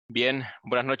Bien,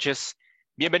 buenas noches.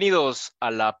 Bienvenidos a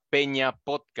la Peña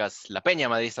Podcast, la Peña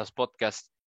Madridistas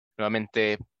Podcast.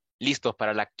 Nuevamente listos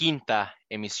para la quinta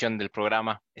emisión del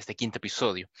programa, este quinto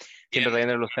episodio. Siempre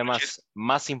trayendo los temas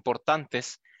más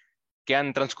importantes que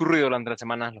han transcurrido durante la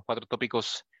semana, los 4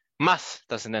 tópicos más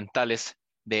trascendentales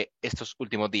de estos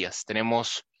últimos días.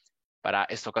 Tenemos para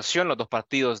esta ocasión los 2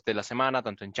 partidos de la semana,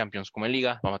 tanto en Champions como en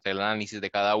Liga. Vamos a tener el análisis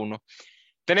de cada uno.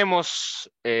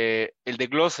 Tenemos el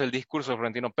desglose del discurso de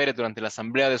Florentino Pérez durante la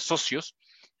Asamblea de Socios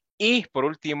y, por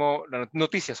último, la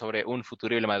noticia sobre un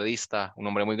futurible madridista, un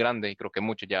hombre muy grande y creo que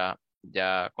muchos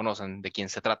ya conocen de quién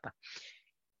se trata.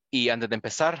 Y antes de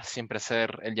empezar, siempre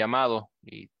hacer el llamado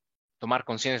y tomar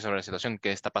conciencia sobre la situación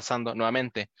que está pasando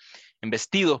nuevamente,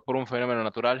 embestidos por un fenómeno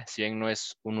natural, si bien no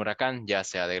es un huracán, ya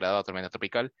se ha degradado a tormenta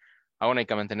tropical, aún hay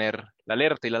que mantener la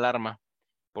alerta y la alarma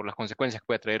por las consecuencias que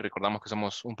puede traer. Recordamos que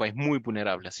somos un país muy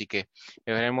vulnerable, así que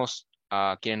veremos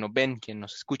a quienes nos ven, quienes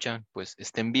nos escuchan, pues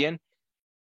estén bien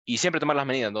y siempre tomar las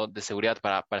medidas, ¿no?, de seguridad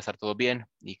para estar todo bien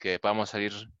y que podamos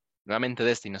salir nuevamente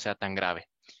de este y no sea tan grave.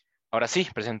 Ahora sí,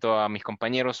 presento a mis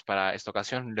compañeros para esta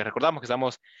ocasión. Les recordamos que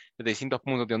estamos desde distintos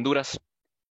puntos de Honduras.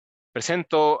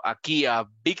 Presento aquí a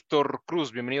Víctor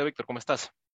Cruz. Bienvenido, Víctor, ¿cómo estás?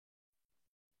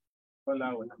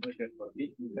 Hola, buenas noches por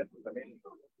ti, también.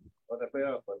 Otra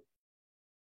prueba, pues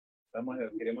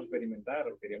queremos experimentar,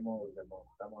 estamos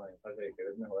en fase de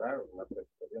querer mejorar la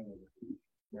presentación,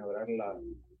 mejorarla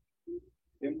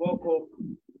un poco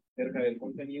cerca del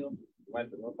contenido. Igual,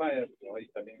 pero no falla, hoy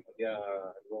también un día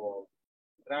algo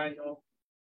extraño,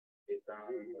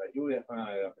 las lluvias van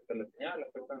a afectar la señal,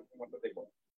 afectan un montón de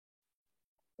cosas.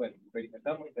 Bueno,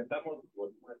 intentamos,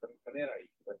 volvimos a esta manera y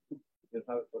bueno, ya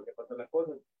sabes por qué pasan las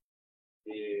cosas.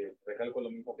 Recalco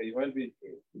lo mismo que dijo Elvis,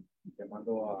 que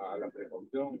llamando a la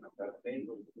precaución, a estar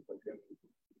atentos, ante cualquier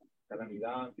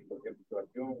calamidad, ante cualquier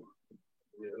situación,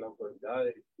 de las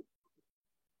autoridades,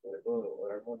 sobre todo,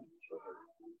 orar mucho.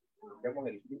 Iniciamos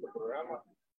el quinto programa,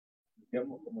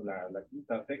 iniciamos como la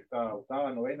quinta, sexta,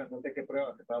 octava, novena, no sé qué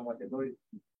pruebas que estábamos haciendo hoy,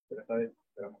 pero esta vez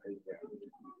esperamos que sea.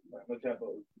 Buenas noches a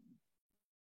todos.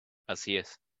 Así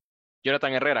es.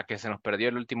 Jonathan Herrera, que se nos perdió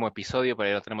el último episodio, pero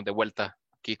ya lo tenemos de vuelta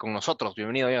aquí con nosotros.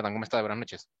 Bienvenido, Jonathan, ¿cómo estás? Buenas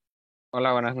noches.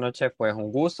 Hola, buenas noches. Pues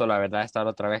un gusto, la verdad, estar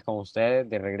otra vez con ustedes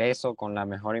de regreso con la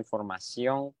mejor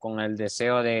información, con el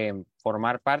deseo de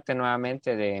formar parte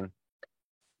nuevamente de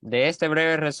este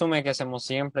breve resumen que hacemos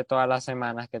siempre todas las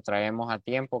semanas, que traemos a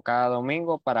tiempo cada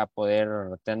domingo para poder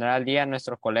tener al día a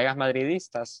nuestros colegas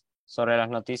madridistas sobre las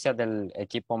noticias del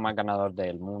equipo más ganador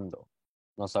del mundo,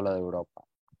 no solo de Europa.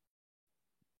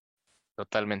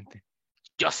 Totalmente.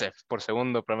 Joseph, por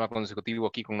segundo programa consecutivo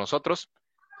aquí con nosotros.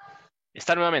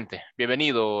 Está nuevamente.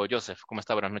 Bienvenido, Joseph. ¿Cómo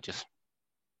está? Buenas noches.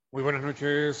 Muy buenas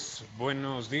noches,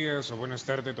 buenos días o buenas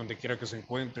tardes, donde quiera que se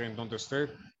encuentren, donde esté.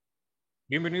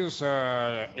 Bienvenidos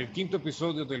al quinto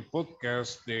episodio del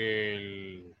podcast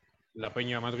de la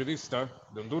Peña Madridista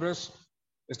de Honduras.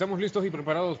 Estamos listos y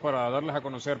preparados para darles a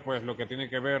conocer pues lo que tiene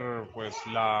que ver pues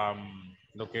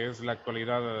lo que es la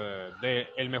actualidad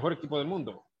del mejor equipo del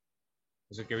mundo.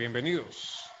 Así que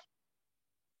bienvenidos.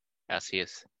 Así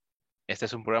es. Este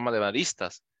es un programa de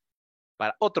madridistas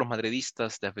para otros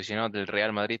madridistas, de aficionados del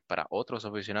Real Madrid, para otros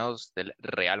aficionados del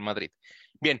Real Madrid.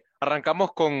 Bien,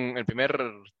 arrancamos con el primer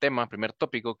tema, primer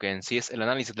tópico, que en sí es el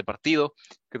análisis del partido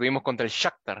que tuvimos contra el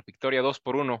Shakhtar, victoria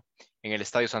 2-1 en el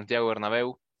Estadio Santiago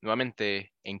Bernabéu,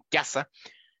 nuevamente en casa.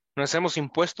 Nos hemos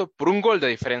impuesto por un gol de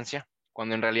diferencia,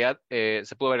 cuando en realidad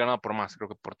se pudo haber ganado por más, creo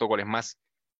que por 2 goles más,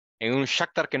 en un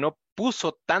Shakhtar que no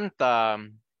puso tanta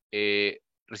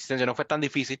resistencia, no fue tan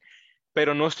difícil,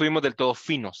 pero no estuvimos del todo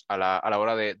finos a la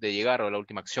hora de llegar a la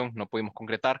última acción, no pudimos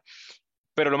concretar.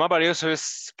 Pero lo más valioso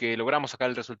es que logramos sacar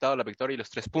el resultado, la victoria y los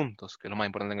 3 puntos, que es lo más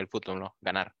importante en el fútbol, ¿no?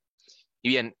 Ganar. Y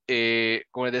bien,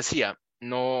 como les decía,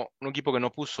 no, un equipo que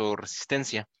no puso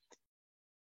resistencia,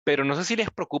 pero no sé si les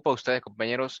preocupa a ustedes,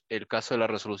 compañeros, el caso de la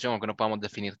resolución, aunque no podamos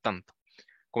definir tanto.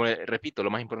 Como repito,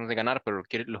 lo más importante es ganar, pero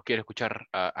los quiero escuchar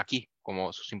aquí,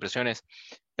 como sus impresiones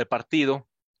del partido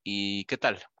y qué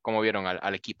tal, cómo vieron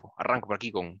al equipo. Arranco por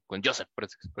aquí con Joseph, por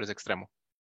ese extremo.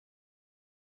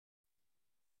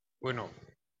 Bueno,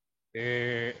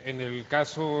 en el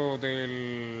caso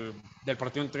del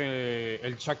partido entre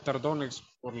el Shakhtar Donetsk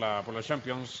por la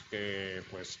Champions, que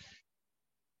pues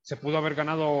se pudo haber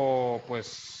ganado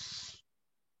pues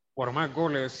por más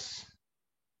goles,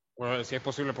 si es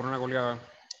posible por una goleada.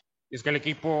 Y es que el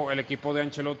equipo de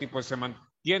Ancelotti pues se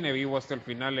mantiene vivo hasta el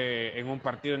final en un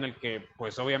partido en el que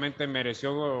pues obviamente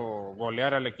mereció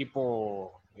golear al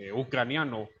equipo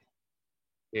ucraniano,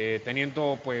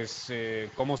 teniendo pues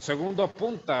como segundo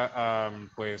punta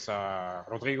pues a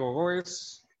Rodrigo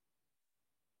Góez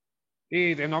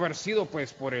Y de no haber sido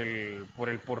pues por el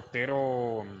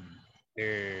portero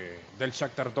del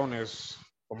Shakhtar Donetsk,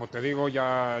 como te digo,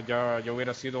 ya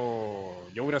hubiera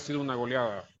sido una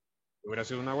goleada. Hubiera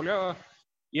sido una goleada.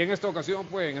 Y en esta ocasión,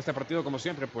 pues, en este partido, como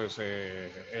siempre, pues,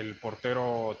 el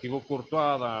portero Thibaut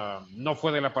Courtois no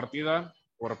fue de la partida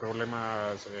por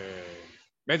problemas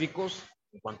médicos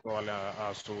en cuanto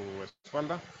a su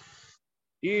espalda.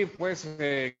 Y pues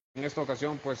en esta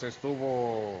ocasión pues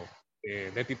estuvo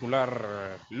de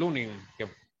titular Lunin, que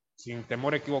sin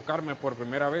temor a equivocarme por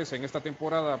primera vez en esta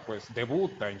temporada pues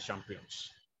debuta en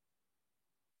Champions.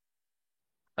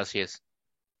 Así es.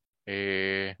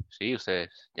 Sí,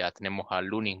 ustedes ya tenemos a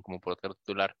Lunin como portero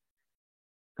titular.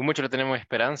 Que mucho le tenemos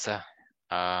esperanza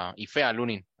y fe a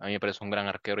Lunin. A mí me parece un gran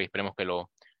arquero y esperemos que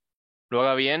lo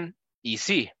haga bien. Y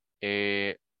sí,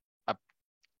 eh, a,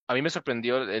 a mí me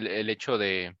sorprendió el hecho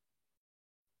de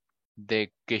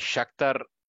que Shakhtar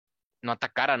no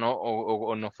atacara, ¿no?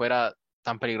 O no fuera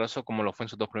tan peligroso como lo fue en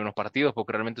sus dos primeros partidos,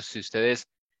 porque realmente si ustedes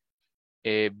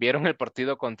vieron el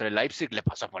partido contra el Leipzig, le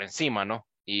pasó por encima, ¿no?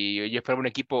 Y yo esperaba un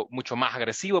equipo mucho más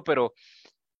agresivo, pero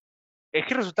es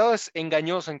que el resultado es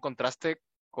engañoso en contraste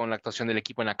con la actuación del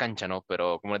equipo en la cancha, ¿no?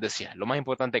 Pero como les decía, lo más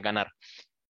importante es ganar.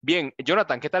 Bien,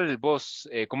 Jonathan, ¿qué tal vos?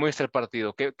 ¿Cómo viste el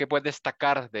partido? ¿Qué puedes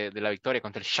destacar de la victoria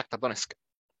contra el Shakhtar Donetsk?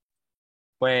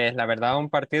 Pues la verdad, un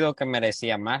partido que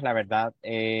merecía más, la verdad.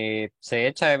 Se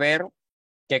echa de ver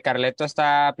que Carleto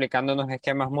está aplicando unos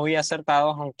esquemas muy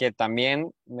acertados, aunque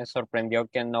también me sorprendió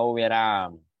que no hubiera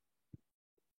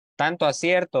tanto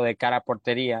acierto de cara a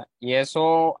portería, y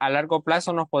eso a largo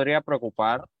plazo nos podría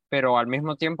preocupar, pero al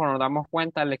mismo tiempo nos damos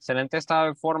cuenta del excelente estado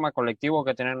de forma colectivo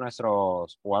que tienen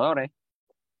nuestros jugadores.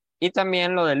 Y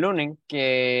también lo de Lunin,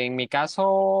 que en mi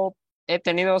caso he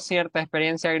tenido cierta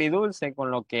experiencia agridulce con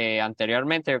lo que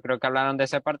anteriormente yo creo que hablaron de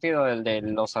ese partido, del de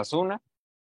los Asuna,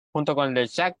 junto con el del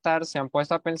Shakhtar, se han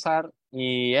puesto a pensar,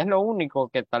 y es lo único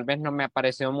que tal vez no me ha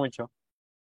parecido mucho,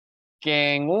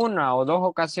 que en una o dos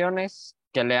ocasiones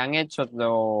que le han hecho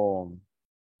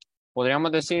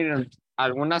podríamos decir,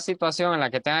 alguna situación en la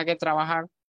que tenga que trabajar,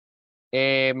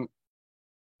 eh,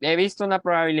 he visto una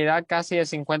probabilidad casi de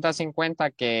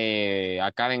 50-50 que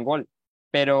acabe en gol.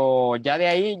 Pero ya de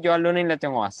ahí yo a Lunin le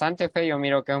tengo bastante fe. Yo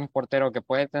miro que es un portero que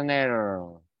puede tener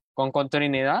con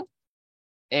continuidad.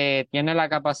 Tiene la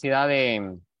capacidad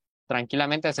de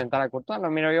tranquilamente sentar a Courtois. Lo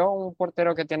miro yo, un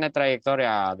portero que tiene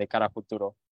trayectoria de cara a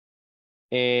futuro.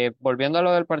 Volviendo a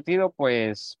lo del partido,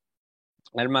 pues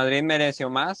el Madrid mereció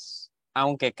más,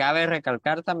 aunque cabe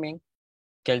recalcar también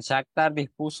que el Shakhtar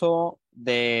dispuso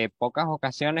de pocas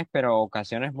ocasiones, pero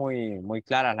ocasiones muy, muy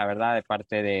claras, la verdad, de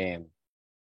parte de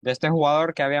este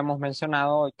jugador que habíamos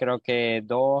mencionado, creo que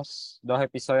dos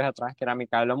episodios atrás, que era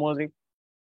Mikhailo Mudryk,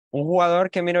 un jugador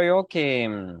que miro yo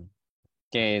que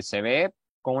se ve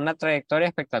con una trayectoria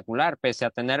espectacular, pese a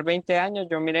tener 20 años,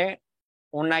 yo miré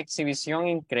una exhibición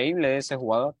increíble de ese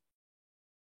jugador.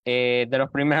 De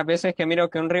las primeras veces que miro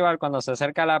que un rival cuando se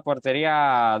acerca a la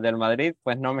portería del Madrid,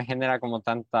 pues no me genera como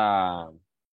tanto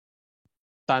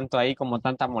ahí como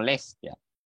tanta molestia.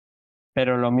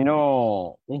 Pero lo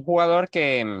miro un jugador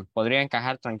que podría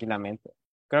encajar tranquilamente.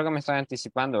 Creo que me estoy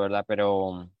anticipando, ¿verdad?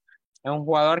 Pero es un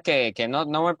jugador que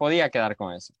no me podía quedar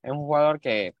con eso. Es un jugador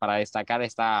que para destacar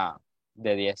está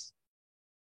de 10.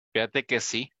 Fíjate que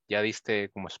sí, ya diste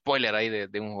como spoiler ahí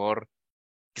de un jugador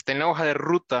que está en la hoja de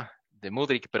ruta de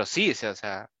Mudryk, pero sí, o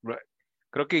sea,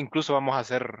 creo que incluso vamos a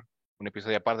hacer un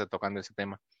episodio aparte tocando ese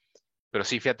tema. Pero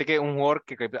sí, fíjate que un jugador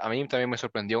que a mí también me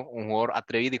sorprendió, un jugador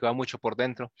atrevido y que va mucho por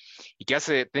dentro y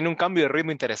que tiene un cambio de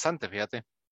ritmo interesante, fíjate,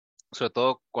 sobre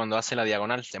todo cuando hace la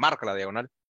diagonal, se marca la diagonal,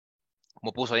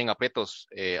 como puso ahí en aprietos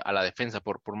a la defensa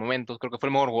por momentos, creo que fue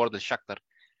el mejor jugador del Shakhtar.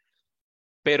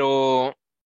 Pero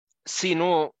sí,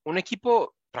 no, un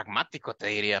equipo pragmático te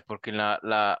diría, porque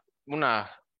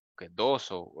una, que dos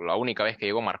o la única vez que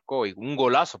llegó marcó, y un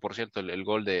golazo, por cierto, el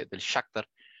gol del Shakhtar,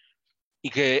 y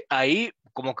que ahí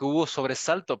como que hubo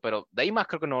sobresalto, pero de ahí más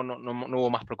creo que no hubo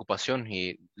más preocupación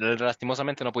y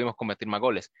lastimosamente no pudimos convertir más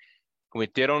goles.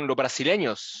 Cometieron los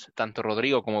brasileños, tanto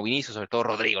Rodrigo como Vinicius, sobre todo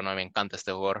Rodrigo, no me encanta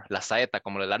este jugador, la saeta,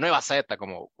 como la nueva saeta,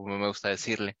 como me gusta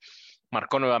decirle,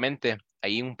 marcó nuevamente.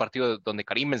 Ahí un partido donde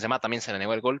Karim Benzema también se le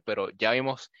negó el gol, pero ya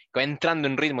vimos que va entrando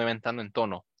en ritmo y va entrando en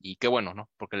tono. Y qué bueno, ¿no?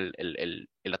 Porque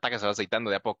el ataque se va aceitando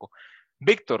de a poco.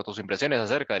 Víctor, tus impresiones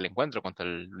acerca del encuentro contra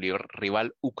el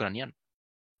rival ucraniano.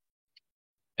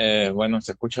 Bueno,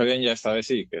 se escucha bien ya esta vez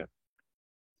sí, que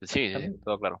Sí, sí, sí,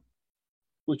 todo claro.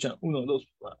 escucha, uno, dos.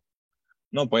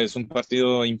 No, pues un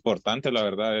partido importante, la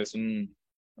verdad,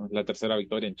 la tercera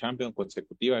victoria en Champions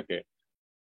consecutiva que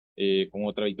con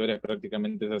otra victoria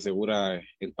prácticamente se asegura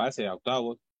el pase a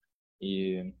octavos.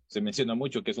 y se menciona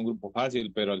mucho que es un grupo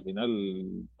fácil, pero al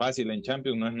final fácil en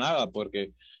Champions no es nada,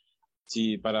 porque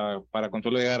si para con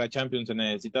solo llegar a Champions se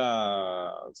necesita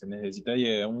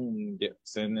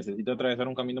atravesar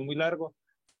un camino muy largo,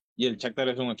 y el Shakhtar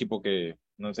es un equipo que,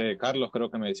 no sé, Carlos creo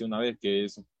que me decía una vez que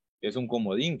es un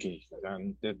comodín que, o sea,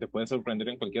 te puede sorprender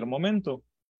en cualquier momento.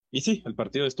 Y sí, el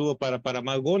partido estuvo para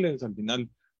más goles, al final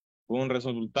fue un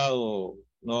resultado,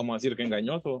 no vamos a decir que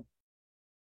engañoso,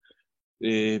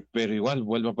 pero igual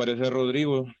vuelve a aparecer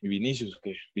Rodrigo y Vinicius,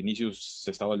 que Vinicius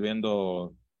se está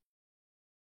volviendo,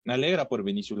 me alegra por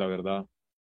Vinicius, la verdad.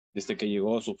 Desde que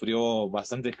llegó sufrió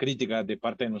bastantes críticas de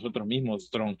parte de nosotros mismos,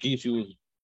 Tronquicius,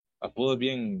 apodos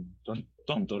bien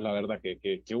tontos, la verdad,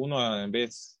 que uno en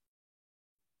vez,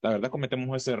 la verdad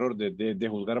cometemos ese error de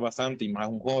juzgar bastante, y más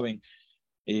un joven,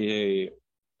 eh,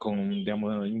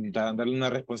 digamos, darle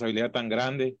una responsabilidad tan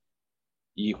grande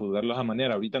y juzgarlos a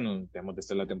manera. Ahorita, digamos,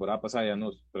 desde la temporada pasada ya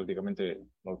prácticamente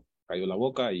nos cayó la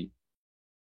boca,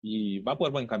 y va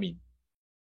por buen camino.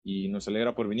 Y nos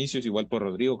alegra por Vinicius, igual por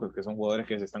Rodrigo, creo que son jugadores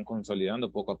que se están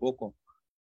consolidando poco a poco.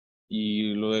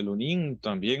 Y lo de Lunin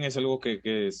también es algo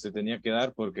que se tenía que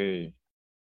dar, porque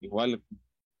igual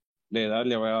va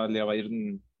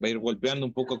a ir golpeando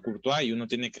un poco a Courtois, y uno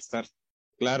tiene que estar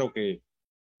claro que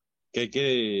hay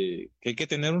que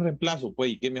tener un reemplazo,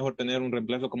 pues, y qué mejor tener un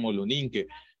reemplazo como Lunin, que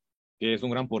es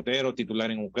un gran portero,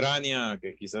 titular en Ucrania,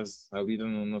 que quizás ahorita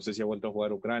no sé si ha vuelto a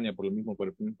jugar Ucrania por el mismo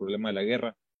problema de la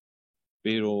guerra,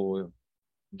 pero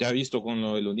ya he visto con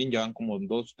lo de Lunin, ya van como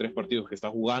 2, 3 partidos que está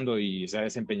jugando y se ha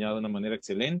desempeñado de una manera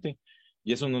excelente,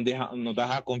 y eso nos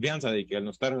da confianza de que al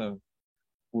no estar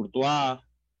Courtois,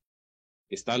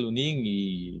 está Lunin,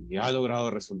 y ha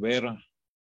logrado resolver,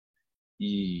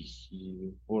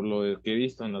 y por lo que he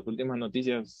visto en las últimas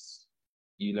noticias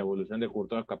y la evolución de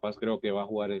Courtois, capaz creo que va a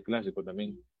jugar el clásico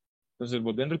también. Entonces,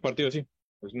 volviendo al partido, sí,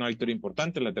 es una victoria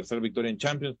importante, la tercera victoria en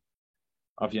Champions,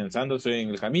 afianzándose en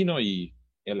el camino, y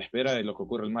a la espera de lo que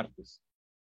ocurre el martes.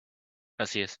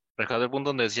 Así es. Rescato el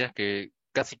punto donde decías que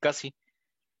casi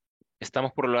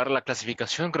estamos por lograr la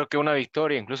clasificación. Creo que una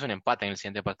victoria, incluso un empate en el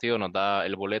siguiente partido, nos da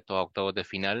el boleto a octavos de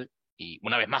final. Y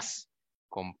una vez más,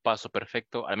 con paso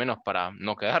perfecto, al menos para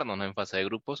no quedarnos, ¿no?, en fase de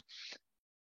grupos,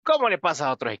 como le pasa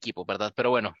a otros equipos, ¿verdad?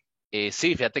 Pero bueno,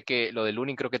 sí, fíjate que lo del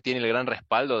Lunin creo que tiene el gran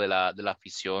respaldo de la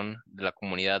afición, de la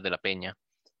comunidad de la Peña.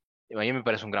 A mí me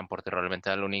parece un gran portero, realmente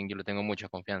a Lunin yo le tengo mucha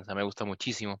confianza, me gusta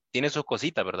muchísimo. Tiene sus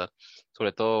cositas, ¿verdad?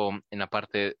 Sobre todo en la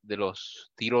parte de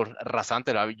los tiros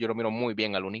rasantes, yo lo miro muy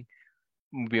bien a Lunin,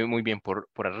 muy bien por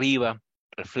arriba,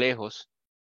 reflejos.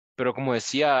 Pero como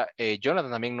decía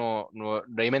Jonathan, también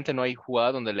realmente no hay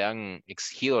jugada donde le han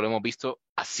exigido, lo hemos visto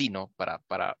así, ¿no? Para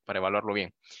evaluarlo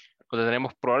bien. Lo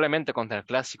tenemos probablemente contra el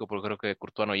clásico, porque creo que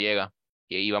Courtois no llega,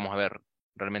 y ahí vamos a ver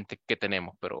realmente qué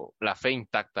tenemos, pero la fe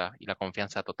intacta y la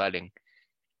confianza total en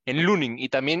Lunin. Y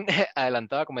también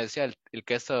adelantaba, como decía, el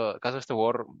caso de este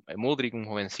jugador, Mudryk, un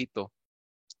jovencito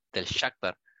del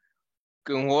Shakhtar,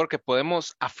 que un jugador que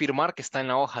podemos afirmar que está en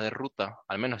la hoja de ruta,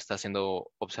 al menos está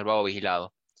siendo observado,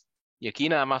 vigilado. Y aquí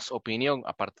nada más opinión,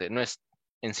 aparte, no es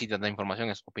en sí tanta información,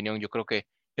 es opinión. Yo creo que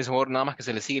es un jugador nada más que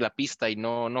se le sigue la pista, y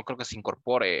no creo que se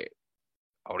incorpore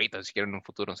ahorita, si quieren en un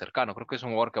futuro cercano. Creo que es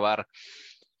un jugador que va a dar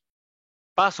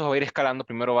pasos, va a ir escalando.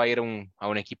 Primero va a ir a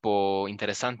un equipo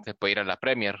interesante, puede ir a la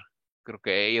Premier. Creo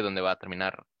que ahí es donde va a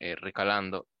terminar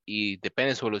recalando. Y depende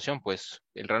de su evolución, pues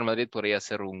el Real Madrid podría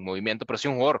hacer un movimiento, pero sí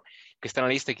un jugador que está en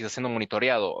la lista y que está siendo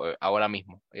monitoreado ahora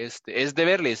mismo. Es de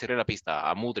verle y seguirle la pista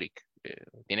a Mudryk.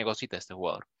 Tiene cositas este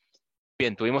jugador.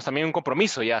 Bien, tuvimos también un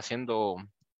compromiso ya haciendo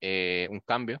un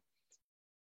cambio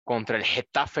contra el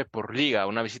Getafe por Liga,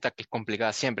 una visita que es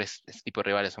complicada siempre. Este tipo de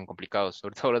rivales son complicados,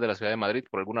 sobre todo los de la ciudad de Madrid,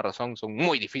 por alguna razón son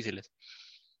muy difíciles.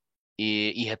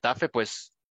 Y Getafe,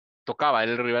 pues, tocaba,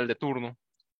 era el rival de turno.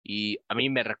 Y a mí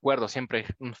me recuerdo siempre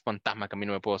un fantasma que a mí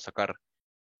no me puedo sacar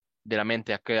de la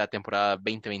mente aquella temporada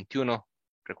 2021.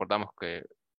 Recordamos que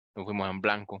nos fuimos en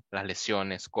blanco, las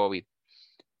lesiones, COVID,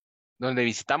 donde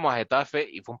visitamos a Getafe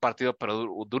y fue un partido pero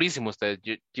durísimo.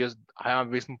 Yo había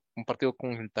visto un partido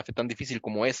con Getafe tan difícil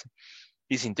como ese,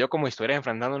 y sintió como si estuviera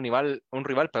enfrentando un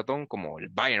rival, perdón, como el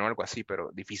Bayern o algo así,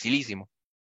 pero dificilísimo.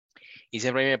 Y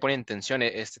siempre a mí me pone en tensión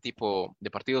este tipo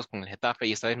de partidos con el Getafe,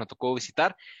 y esta vez nos tocó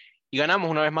visitar y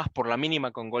ganamos una vez más por la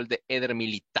mínima con gol de Eder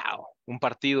Militao. Un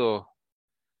partido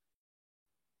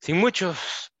sin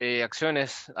muchas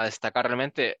acciones a destacar,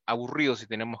 realmente aburrido. Si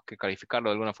tenemos que calificarlo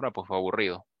de alguna forma, pues fue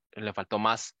aburrido. Le faltó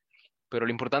más, pero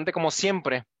lo importante, como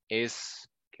siempre, es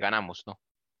que ganamos, ¿no?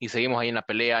 Y seguimos ahí en la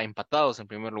pelea, empatados en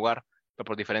primer lugar, pero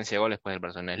por diferencia de goles, pues el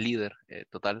Barcelona es líder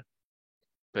total.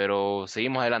 Pero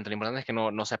seguimos adelante, lo importante es que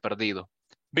no se ha perdido.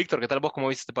 Víctor, ¿qué tal vos? ¿Cómo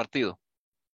viste este partido?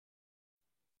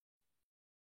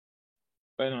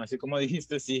 Bueno, así como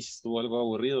dijiste, sí, estuvo algo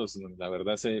aburrido. La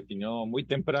verdad se definió muy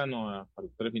temprano, a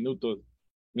los 3 minutos.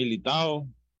 Militao,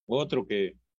 otro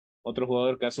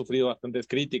jugador que ha sufrido bastantes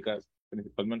críticas,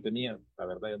 principalmente mías. La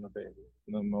verdad, yo no sé,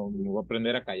 no voy a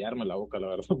aprender a callarme la boca, la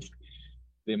verdad.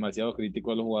 Demasiado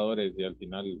crítico a los jugadores y al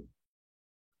final,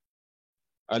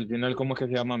 ¿cómo es que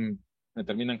se llaman? Me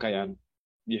terminan callando.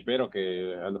 Y espero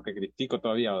que a los que critico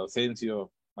todavía, a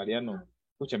Asensio, Mariano,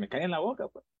 escucha, me callen la boca,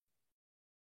 pues.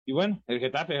 Y bueno, el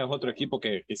Getafe es otro equipo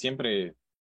que siempre, es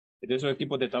de esos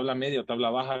equipos de tabla media o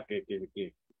tabla baja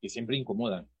que siempre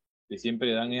incomodan, que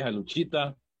siempre dan esa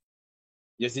luchita,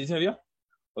 y así se vio.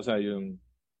 O sea,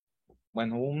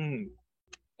 bueno,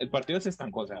 el partido se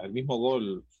estancó, o sea, el mismo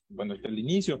gol, bueno, hasta el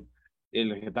inicio,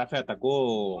 el Getafe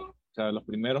atacó, o sea, los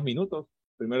primeros minutos,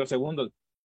 primeros segundos,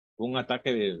 un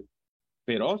ataque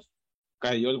feroz,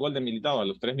 cayó el gol de Militao a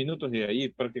los 3 minutos y de ahí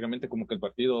prácticamente como que el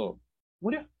partido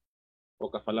murió.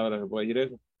 Pocas palabras se puede decir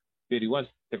eso, pero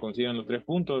igual, se consiguen los 3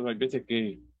 puntos. Hay veces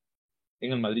que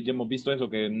en el Madrid ya hemos visto eso,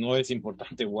 que no es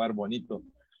importante jugar bonito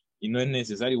y no es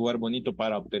necesario jugar bonito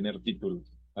para obtener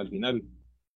títulos. Al final,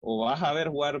 o vas a ver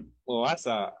jugar, o vas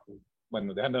a,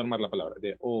 bueno, déjame armar la palabra,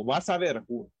 o vas a ver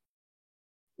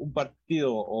un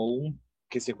partido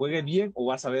que se juegue bien, o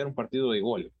vas a ver un partido de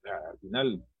gol. O sea, al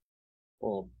final,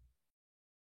 o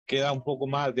queda un poco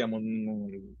más, digamos,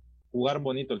 jugar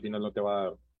bonito al final no te va a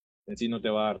dar, en sí no te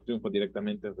va a dar triunfo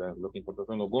directamente. O sea, lo que importa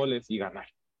son los goles y ganar.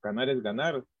 Ganar es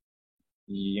ganar,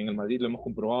 y en el Madrid lo hemos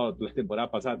comprobado la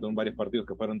temporada pasada con varios partidos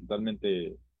que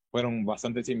fueron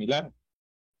bastante similares,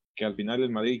 que al final el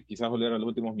Madrid quizás volviera a los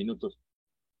últimos minutos.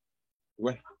 Y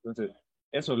bueno, entonces,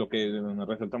 eso es lo que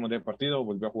resaltamos del partido.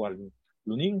 Volvió a jugar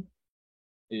Lunin,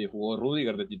 jugó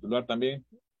Rudiger de titular también,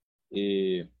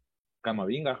 eh,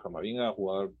 Camavinga,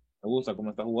 jugador, me gusta cómo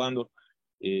está jugando.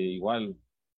 Igual,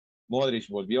 Modric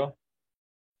volvió,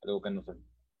 algo que no sé,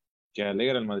 que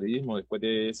alegra el madridismo después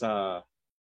de ese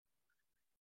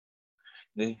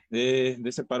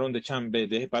parón de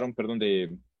ese parón, perdón,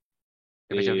 De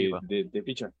fecha FIFA.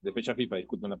 de fecha FIFA,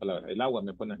 disculpen la palabra, el agua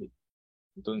me pone así.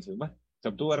 Entonces, bueno, se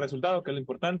obtuvo el resultado, que es lo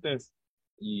importante,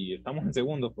 y estamos en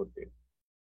segundos por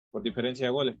diferencia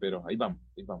de goles, pero ahí vamos,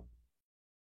 ahí vamos.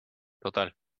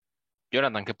 Total.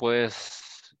 Jonathan, ¿qué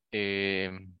puedes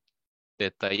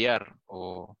detallar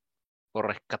o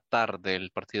rescatar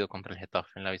del partido contra el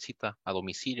Getafe en la visita a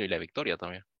domicilio y la victoria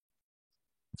también?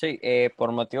 Sí,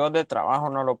 por motivos de trabajo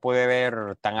no lo pude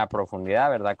ver tan a profundidad,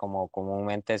 ¿verdad? Como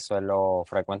comúnmente suelo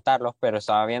frecuentarlos, pero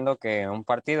estaba viendo que un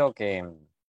partido que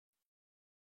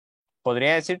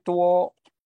podría decir tuvo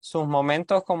sus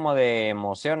momentos como de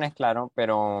emociones, claro,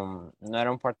 pero no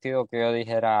era un partido que yo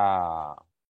dijera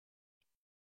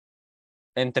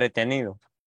entretenido.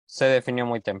 Se definió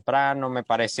muy temprano, me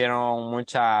parecieron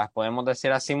muchas, podemos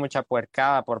decir así, mucha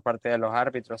puercada por parte de los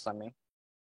árbitros también,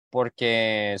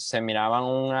 porque se miraban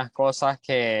unas cosas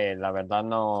que la verdad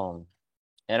no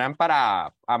eran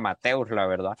para amateurs, la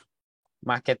verdad.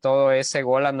 Más que todo ese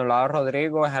gol anulado a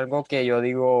Rodrigo es algo que yo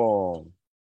digo, o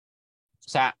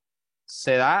sea,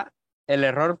 se da el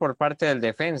error por parte del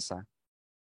defensa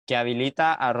que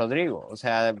habilita a Rodrigo. O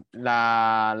sea,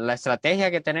 la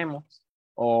estrategia que tenemos,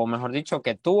 o mejor dicho,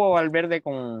 que tuvo Valverde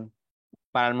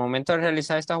para el momento de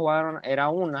realizar esta jugada era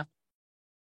una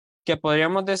que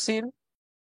podríamos decir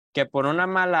que por una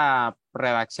mala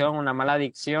redacción, una mala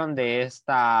dicción de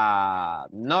esta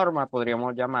norma,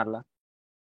 podríamos llamarla,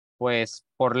 pues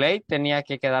por ley tenía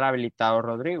que quedar habilitado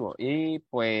Rodrigo y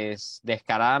pues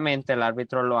descaradamente el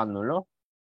árbitro lo anuló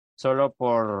solo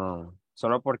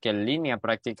porque en línea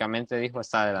prácticamente dijo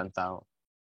está adelantado.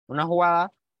 Una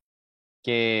jugada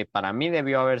que para mí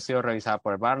debió haber sido revisada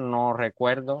por el VAR, no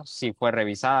recuerdo si fue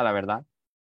revisada, la verdad,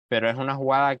 pero es una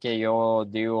jugada que yo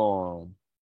digo,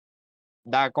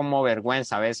 da como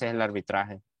vergüenza a veces el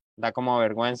arbitraje, da como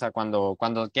vergüenza cuando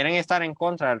quieren estar en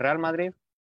contra del Real Madrid,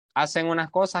 hacen unas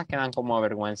cosas que dan como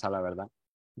vergüenza, la verdad.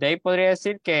 De ahí podría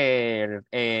decir que,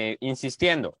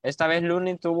 insistiendo, esta vez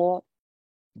Lunin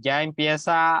ya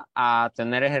empieza a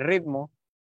tener ese ritmo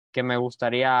que me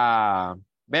gustaría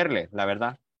verle, la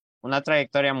verdad. Una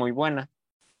trayectoria muy buena.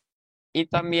 Y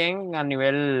también a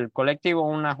nivel colectivo,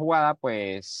 una jugada,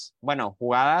 pues, bueno,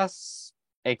 jugadas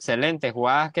excelentes,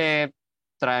 jugadas que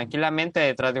tranquilamente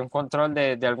detrás de un control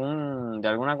de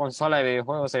alguna consola de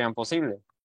videojuegos serían posibles.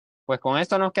 Pues con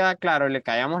esto nos queda claro y le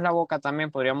callamos la boca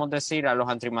también, podríamos decir a los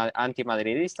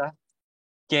antimadridistas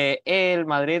que el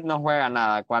Madrid no juega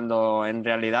nada, cuando en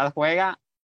realidad juega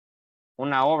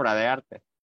una obra de arte.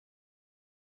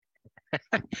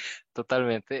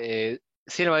 Totalmente.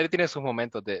 Sí, el Madrid tiene sus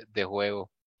momentos de juego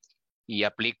y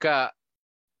aplica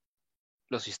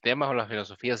los sistemas o las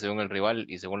filosofías según el rival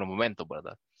y según los momentos,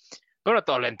 ¿verdad? Pero no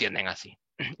todos lo entienden así.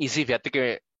 Y sí, fíjate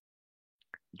que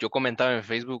yo comentaba en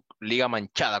Facebook Liga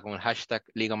Manchada con el hashtag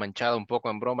Liga Manchada, un poco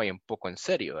en broma y un poco en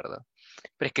serio, ¿verdad?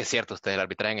 Pero es que es cierto, ustedes, el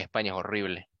arbitraje en España es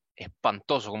horrible,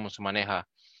 espantoso cómo se maneja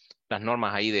las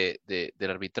normas ahí del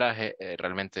arbitraje.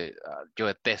 Realmente yo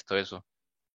detesto eso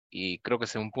y creo que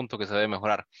ese es un punto que se debe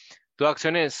mejorar. Tus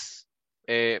acciones,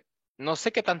 no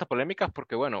sé qué tantas polémicas,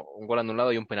 porque bueno, un gol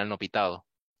anulado y un penal no pitado.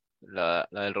 La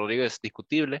del Rodrigo es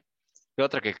discutible, y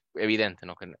otra que evidente,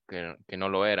 ¿no? Que no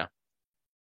lo era.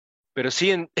 Pero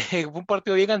sí, fue un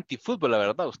partido bien antifútbol, la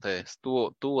verdad, ustedes.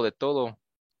 Tuvo de todo,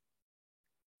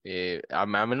 a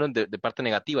menos de parte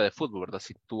negativa de fútbol, ¿verdad?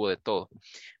 Sí, tuvo de todo.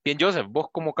 Bien, Joseph, ¿vos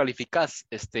cómo calificás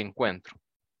este encuentro?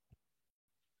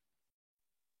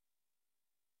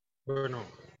 Bueno,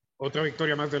 otra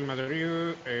victoria más del Madrid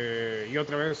y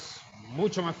otra vez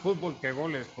mucho más fútbol que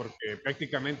goles, porque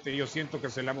prácticamente yo siento que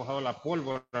se le ha mojado la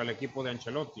pólvora al equipo de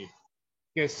Ancelotti,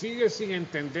 que sigue sin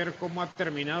entender cómo ha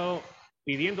terminado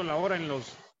pidiendo la hora en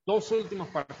los dos últimos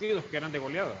partidos que eran de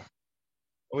goleada.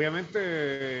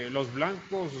 Obviamente los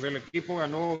blancos del equipo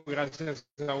ganó gracias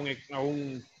a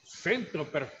un centro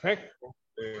perfecto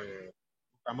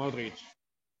a Modric,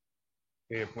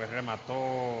 que pues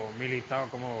remató Militao,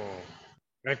 como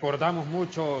recordamos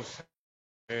muchos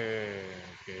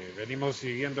que venimos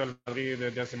siguiendo el Madrid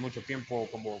desde hace mucho tiempo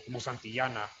como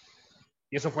Santillana,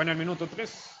 y eso fue en el minuto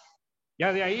 3.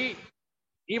 Ya de ahí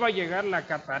iba a llegar la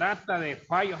catarata de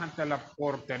fallos ante la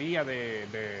portería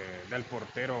del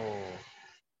portero,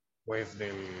 pues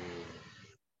de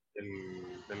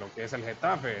lo que es el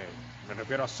Getafe, me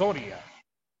refiero a Soria,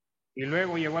 y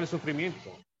luego llegó el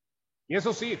sufrimiento. Y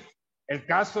eso sí, el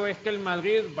caso es que el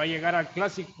Madrid va a llegar al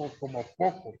clásico como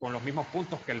poco, con los mismos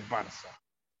puntos que el Barça.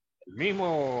 El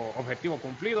mismo objetivo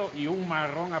cumplido y un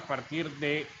marrón a partir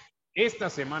de esta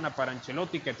semana para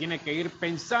Ancelotti, que tiene que ir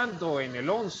pensando en el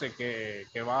 11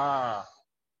 que va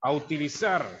a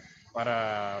utilizar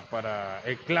para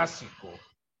el clásico.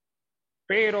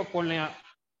 Pero con la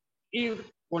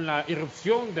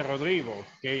irrupción de Rodrigo,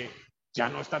 que ya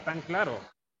no está tan claro,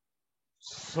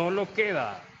 solo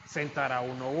queda sentar a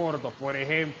uno gordo, por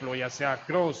ejemplo, ya sea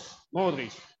Kroos,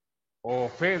 Modric o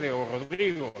Fede o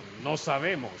Rodrigo, no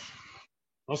sabemos.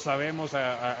 No sabemos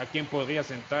a quién podría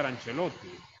sentar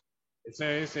Ancelotti.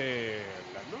 Esa es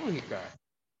la lógica.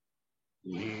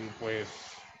 Y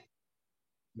pues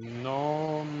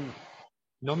no,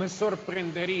 no me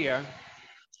sorprendería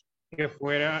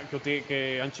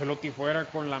que Ancelotti fuera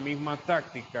con la misma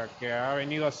táctica que ha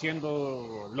venido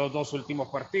haciendo los dos últimos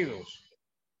partidos.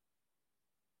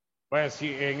 Pues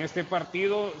si en este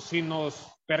partido, si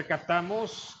nos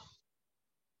percatamos,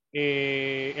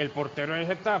 el portero del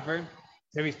Getafe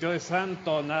se vistió de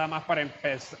santo nada más para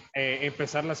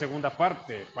empezar la segunda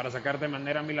parte, para sacar de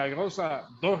manera milagrosa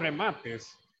dos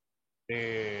remates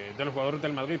de los jugadores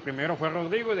del Madrid. Primero fue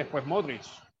Rodrigo y después Modric,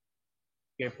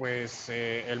 que pues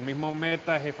el mismo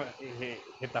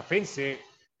getafense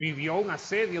vivió un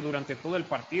asedio durante todo el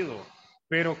partido,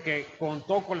 pero que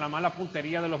contó con la mala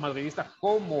puntería de los madridistas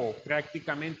como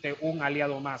prácticamente un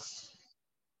aliado más.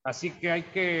 Así que hay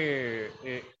que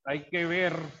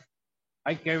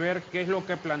ver qué es lo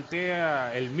que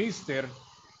plantea el míster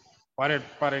para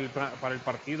el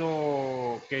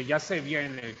partido que ya se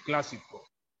viene, el clásico.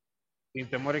 Sin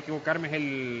temor a equivocarme, es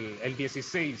el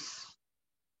 16.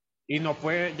 Y no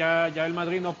puede, ya el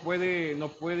Madrid no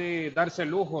puede darse el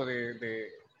lujo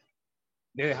de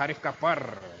dejar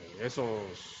escapar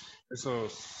esos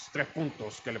 3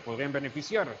 puntos que le podrían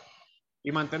beneficiar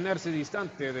y mantenerse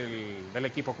distante del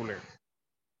equipo culé.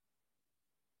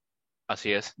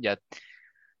 Así es, ya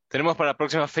tenemos para la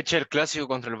próxima fecha el clásico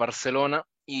contra el Barcelona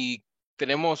y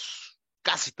tenemos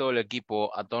casi todo el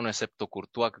equipo a tono excepto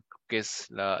Courtois, que es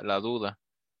la duda.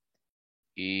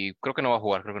 Y creo que no va a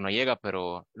jugar, creo que no llega,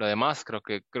 pero lo demás creo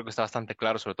que está bastante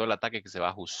claro, sobre todo el ataque que se va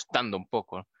ajustando un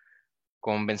poco, ¿no?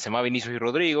 Con Benzema, Vinicius y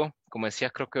Rodrigo. Como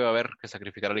decías, creo que va a haber que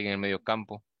sacrificar a alguien en el medio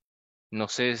campo. No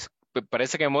sé,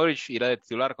 parece que Modric irá de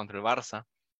titular contra el Barça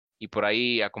y por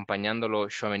ahí acompañándolo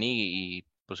Tchouaméni y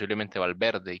posiblemente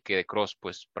Valverde y quede Kroos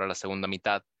pues para la segunda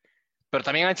mitad. Pero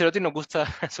también a Ancelotti nos gusta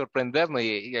sorprendernos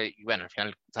y bueno, al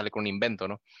final sale con un invento,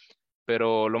 ¿no?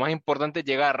 Pero lo más importante es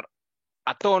llegar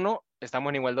a tono,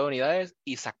 estamos en igualdad de unidades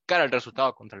y sacar el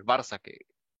resultado contra el Barça, que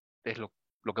es lo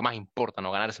que más importa,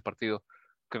 ¿no? Ganar ese partido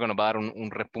creo que nos va a dar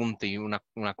un repunte y una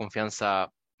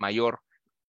confianza mayor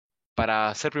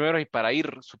para ser primeros y para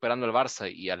ir superando al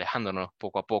Barça y alejándonos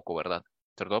poco a poco, ¿verdad?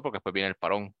 Sobre todo porque después viene el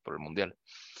parón por el Mundial.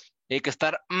 Y hay que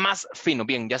estar más fino.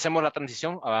 Bien, ya hacemos la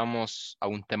transición, vamos a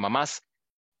un tema más.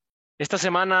 Esta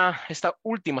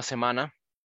última semana,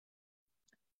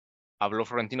 habló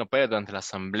Florentino Pérez durante la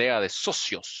Asamblea de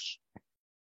Socios,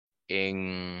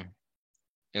 en,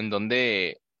 en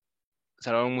donde se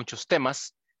hablaron muchos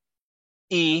temas.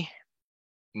 Y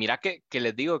mira que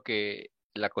les digo que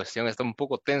la cuestión está un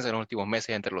poco tensa en los últimos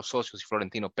meses entre los socios y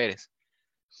Florentino Pérez.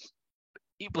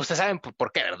 Y pues ustedes saben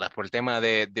por qué, ¿verdad? Por el tema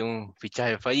de un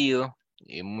fichaje fallido.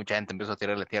 Y mucha gente empezó a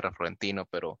tirarle tierra a Florentino,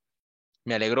 pero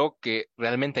me alegró que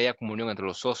realmente haya comunión entre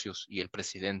los socios y el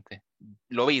presidente.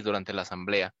 Lo vi durante la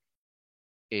asamblea.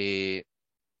 eh,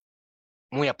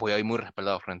 Muy apoyado y muy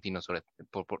respaldado a Florentino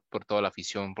por toda la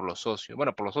afición, por los socios.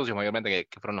 Bueno, por los socios mayormente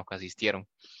que fueron los que asistieron.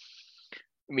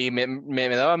 Y me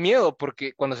daba miedo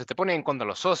porque cuando se te ponen en contra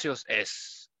los socios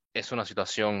es una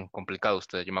situación complicada.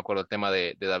 Ustedes, yo me acuerdo del tema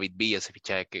de David Villa, ese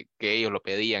fichaje que ellos lo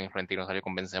pedían y Florentino salió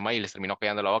con Benzema y les terminó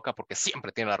callando la boca porque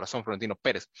siempre tiene la razón Florentino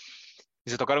Pérez. Y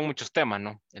se tocaron muchos temas,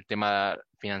 ¿no? El tema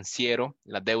financiero,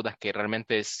 las deudas, que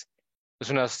realmente es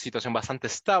una situación bastante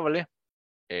estable,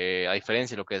 a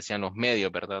diferencia de lo que decían los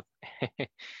medios, ¿verdad?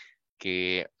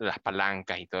 Que las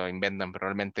palancas y todo inventan, pero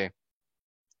realmente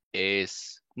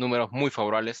es números muy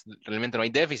favorables. Realmente no hay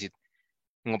déficit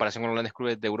en comparación con los grandes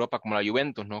clubes de Europa como la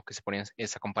Juventus, ¿no? Que se ponen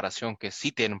esa comparación, que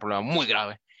sí tiene un problema muy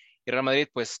grave. Y Real Madrid,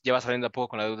 pues, lleva saliendo a poco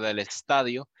con la deuda del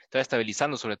estadio, está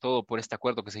estabilizando, sobre todo por este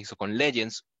acuerdo que se hizo con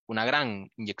Legends, una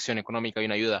gran inyección económica y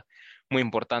una ayuda muy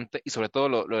importante, y sobre todo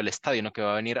lo del estadio, ¿no? Que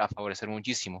va a venir a favorecer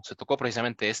muchísimo. Se tocó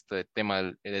precisamente este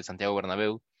tema del Santiago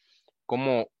Bernabéu,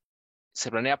 cómo se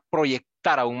planea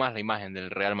proyectar aún más la imagen del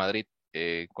Real Madrid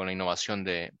con la innovación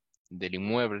del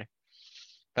inmueble.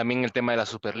 También el tema de la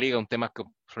Superliga, un tema que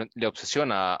le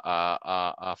obsesiona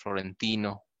a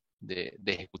Florentino de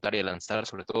ejecutar y de lanzar,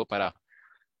 sobre todo para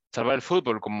salvar el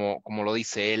fútbol, como lo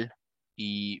dice él,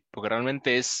 y porque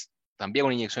realmente es también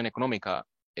una inyección económica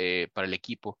para el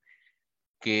equipo,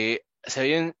 que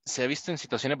se ha visto en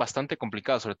situaciones bastante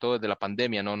complicadas, sobre todo desde la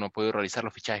pandemia, ¿no? No ha podido realizar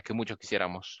los fichajes que muchos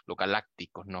quisiéramos, los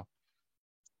Galácticos, ¿no?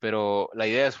 Pero la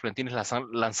idea de Florentino es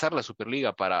lanzar la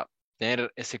Superliga para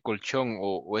tener ese colchón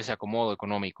o ese acomodo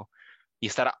económico y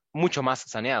estar mucho más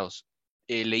saneados.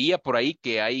 Leía por ahí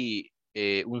que hay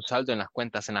un saldo en las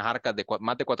cuentas, en las arcas de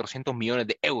más de 400 millones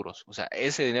de euros. O sea,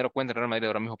 ese dinero cuenta el Real Madrid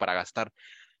ahora mismo para gastar.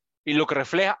 Y lo que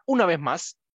refleja una vez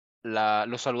más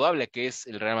lo saludable que es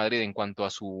el Real Madrid en cuanto a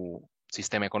su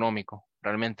sistema económico.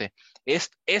 Realmente,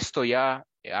 esto ya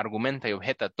argumenta y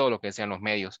objeta todo lo que decían los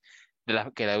medios,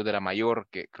 que la deuda era mayor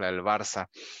que la del Barça,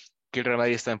 que el Real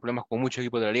Madrid está en problemas con muchos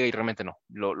equipos de la liga y realmente no.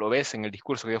 Lo ves en el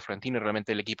discurso que dio Florentino, y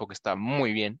realmente el equipo que está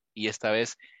muy bien y esta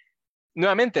vez,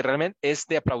 nuevamente, realmente es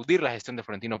de aplaudir la gestión de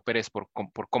Florentino Pérez por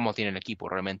cómo tiene el equipo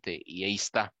realmente y ahí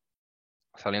está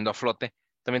saliendo a flote.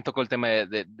 También tocó el tema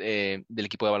del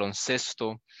equipo de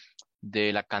baloncesto,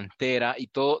 de la cantera y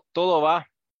todo va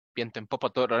viento en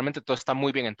popa, realmente todo está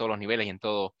muy bien en todos los niveles y en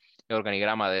todo el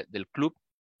organigrama del club.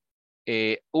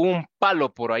 Hubo un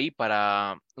palo por ahí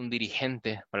para un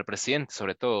dirigente, para el presidente,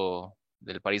 sobre todo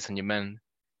del Paris Saint-Germain,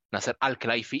 Nasser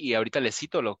Al-Khelaifi, y ahorita les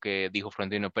cito lo que dijo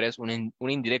Florentino Pérez, una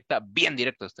indirecta bien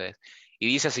directa a ustedes. Y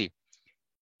dice así: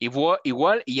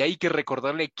 igual, y hay que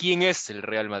recordarle quién es el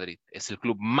Real Madrid. Es el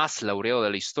club más laureado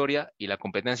de la historia y la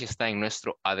competencia está en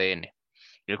nuestro ADN.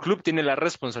 El club tiene la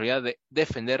responsabilidad de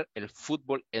defender el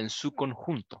fútbol en su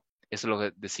conjunto. Eso es lo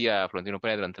que decía Florentino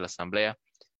Pérez durante la asamblea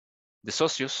de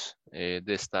socios de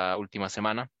esta última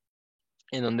semana,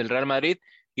 en donde el Real Madrid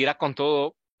irá con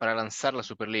todo para lanzar la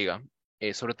Superliga.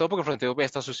 Sobre todo porque Florentino Pérez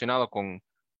está asociado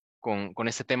con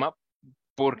este tema,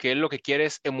 porque él lo que quiere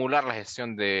es emular la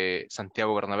gestión de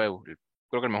Santiago Bernabéu.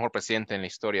 Creo que el mejor presidente en la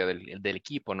historia del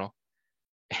equipo, ¿no?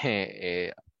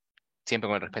 Eh, Siempre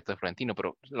con el respeto de Florentino,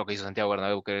 pero lo que hizo Santiago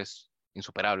Bernabéu que es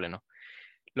insuperable, ¿no?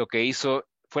 Lo que hizo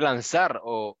fue lanzar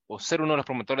o ser uno de los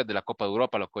promotores de la Copa de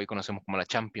Europa, lo que hoy conocemos como la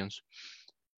Champions,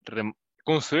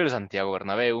 construir el Santiago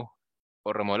Bernabéu,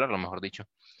 o remodelarlo, mejor dicho.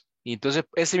 Y entonces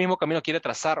ese mismo camino quiere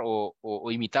trazar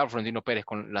o imitar a Florentino Pérez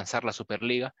con lanzar la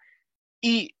Superliga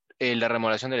y la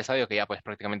remodelación del estadio que ya pues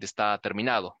prácticamente está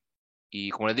terminado.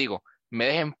 Y como les digo, me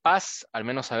deja en paz al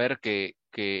menos saber que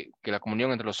la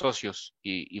comunión entre los socios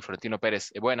y Florentino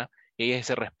Pérez es buena y hay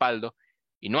ese respaldo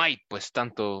y no hay pues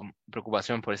tanto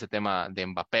preocupación por ese tema de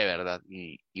Mbappé, ¿verdad?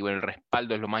 Y bueno, el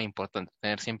respaldo es lo más importante,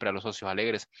 tener siempre a los socios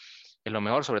alegres es lo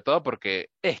mejor, sobre todo porque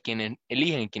es quien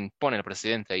eligen y quien pone al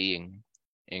presidente ahí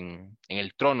en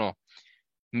el trono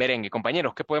merengue.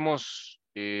 Compañeros, ¿qué podemos,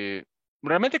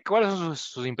 realmente, cuáles son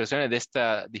sus impresiones de este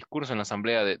discurso en la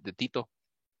asamblea de Tito?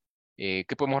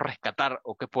 ¿Qué podemos rescatar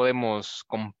o qué podemos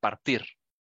compartir?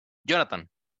 Jonathan.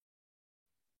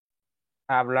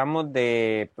 Hablamos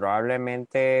de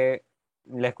probablemente,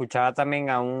 le escuchaba también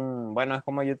a un, bueno, es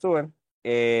como youtuber,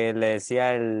 le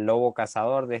decía el lobo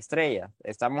cazador de estrellas.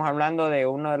 Estamos hablando de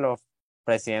uno de los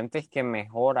presidentes que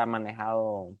mejor ha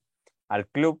manejado al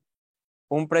club.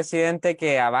 Un presidente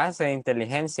que a base de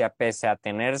inteligencia, pese a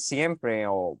tener siempre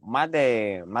o más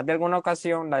de alguna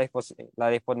ocasión la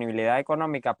disponibilidad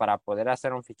económica para poder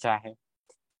hacer un fichaje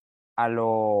a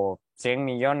los 100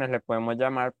 millones, le podemos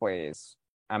llamar, pues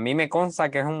a mí me consta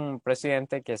que es un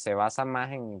presidente que se basa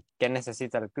más en qué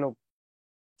necesita el club.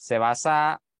 Se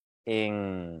basa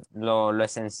en lo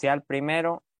esencial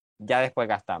primero, ya después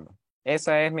gastamos.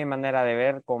 Esa es mi manera de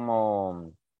ver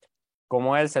cómo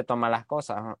él se toma las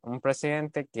cosas. Un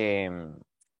presidente que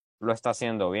lo está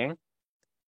haciendo bien,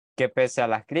 que pese a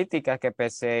las críticas,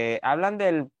 hablan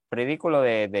del ridículo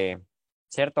de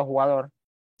cierto jugador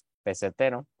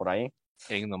pesetero por ahí,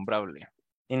 El innombrable.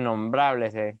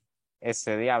 innombrable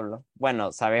ese diablo.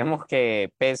 Bueno, sabemos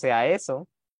que pese a eso,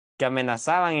 que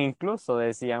amenazaban incluso,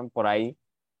 decían por ahí,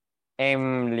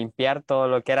 en limpiar todo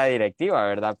lo que era directiva,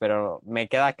 ¿verdad? Pero me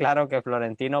queda claro que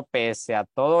Florentino, pese a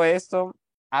todo esto,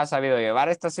 ha sabido llevar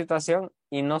esta situación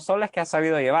y no solo es que ha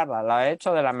sabido llevarla, la ha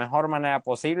hecho de la mejor manera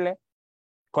posible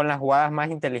con las jugadas más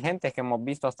inteligentes que hemos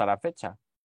visto hasta la fecha.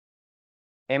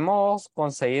 Hemos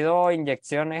conseguido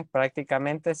inyecciones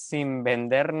prácticamente sin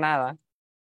vender nada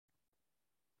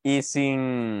y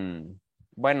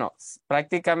bueno,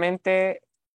 prácticamente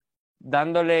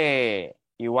dándole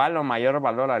igual o mayor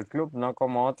valor al club, no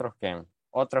como otros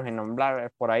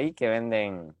innombrables por ahí que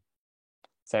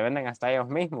se venden hasta ellos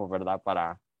mismos, ¿verdad?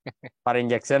 Para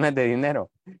inyecciones de dinero.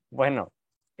 Bueno,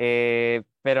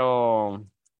 pero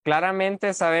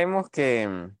claramente sabemos que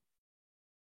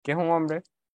es un hombre,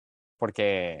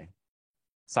 porque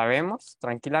sabemos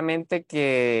tranquilamente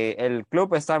que el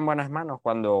club está en buenas manos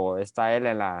cuando está él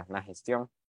en la gestión.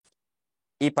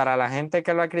 Y para la gente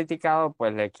que lo ha criticado,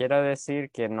 pues le quiero decir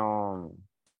que no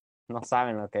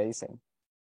saben lo que dicen.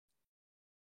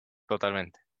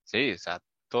 Totalmente. Sí, o sea,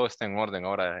 todo está en orden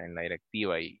ahora en la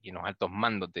directiva y en los altos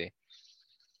mandos del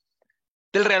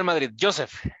Real Madrid.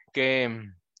 Joseph, ¿qué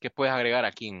puedes agregar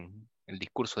aquí en el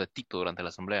discurso de Tito durante la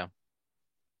Asamblea?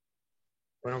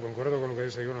 Bueno, concuerdo con lo que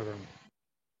dice Jonathan.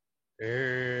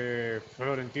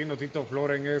 Florentino Tito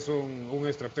Floren es un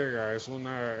estratega, es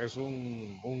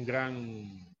un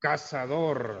gran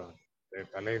cazador de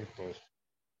talentos.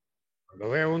 Cuando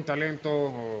veo un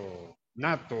talento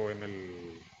nato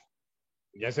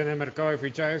ya sea en el mercado de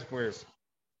fichajes, pues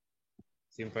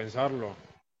sin pensarlo.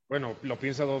 Bueno, lo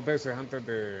piensa dos veces antes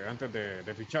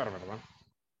de fichar, ¿verdad?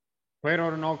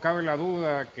 Pero no cabe la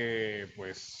duda que,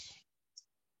 pues,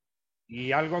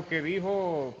 y algo que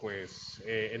dijo, pues,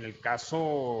 en el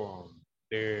caso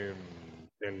de-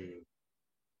 del,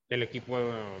 del equipo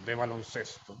de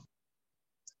baloncesto,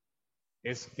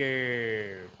 es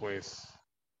que, pues,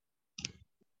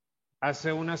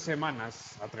 hace unas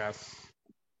semanas atrás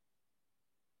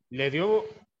le dio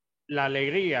la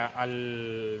alegría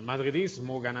al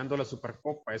madridismo ganando la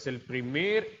Supercopa. Es el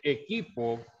primer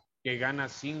equipo que gana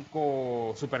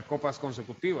 5 Supercopas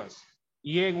consecutivas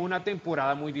y en una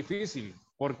temporada muy difícil,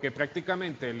 porque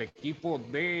prácticamente el equipo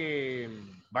de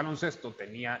baloncesto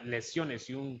tenía lesiones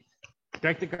y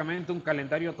prácticamente un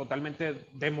calendario totalmente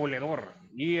demoledor,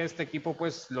 y este equipo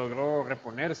pues logró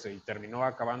reponerse y terminó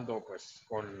acabando pues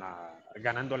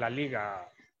ganando la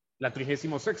liga, la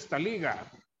 36ª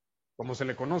liga, como se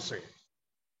le conoce,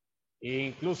 e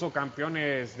incluso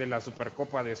campeones de la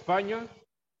Supercopa de España.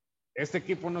 Este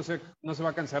equipo no se va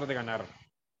a cansar de ganar,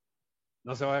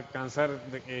 no se va a cansar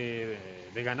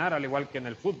de ganar, al igual que en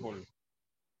el fútbol.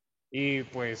 Y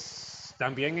pues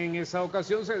también en esa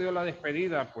ocasión se dio la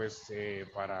despedida pues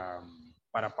para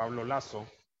Pablo Lasso,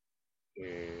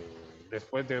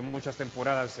 después de muchas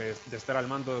temporadas de estar al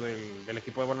mando del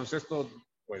equipo de baloncesto,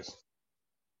 pues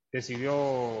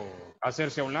decidió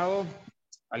hacerse a un lado,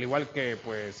 al igual que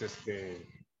pues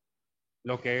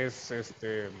lo que es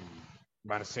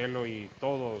Marcelo y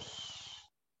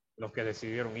todos los que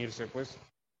decidieron irse, pues.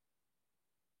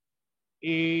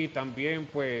 Y también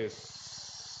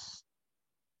pues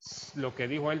lo que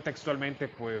dijo él textualmente,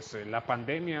 pues la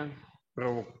pandemia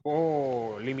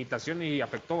provocó limitaciones y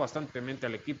afectó bastantemente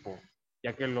al equipo,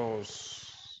 ya que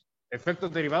los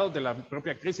efectos derivados de la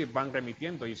propia crisis van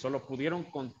remitiendo y solo pudieron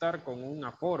contar con un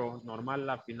aforo normal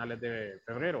a finales de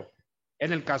febrero.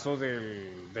 En el caso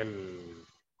del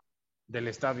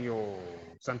estadio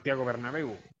Santiago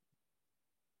Bernabéu.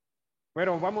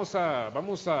 Pero vamos a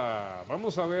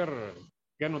ver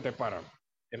qué nos depara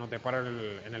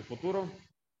en el futuro.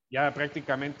 Ya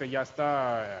prácticamente ya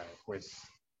está pues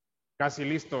casi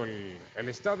listo el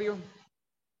estadio,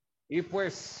 y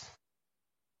pues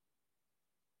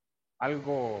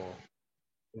algo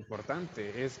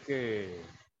importante es que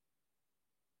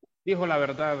dijo la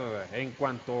verdad en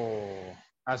cuanto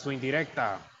a su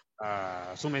indirecta,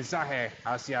 a su mensaje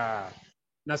hacia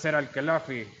Nasser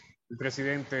Al-Khelaifi, el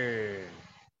presidente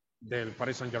del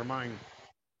Paris Saint-Germain.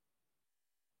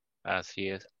 Así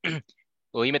es.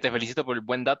 Oíme, te felicito por el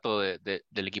buen dato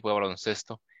del equipo de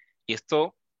baloncesto. Y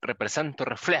esto representa,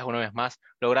 refleja una vez más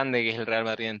lo grande que es el Real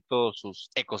Madrid en todos sus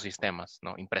ecosistemas,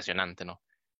 ¿no? Impresionante, ¿no?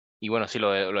 Y bueno, sí,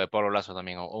 lo de Pablo Lazo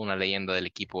también, o una leyenda del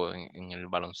equipo en el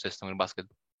baloncesto, en el básquet.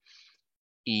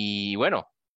 Y bueno,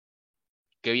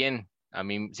 qué bien. A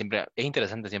mí siempre es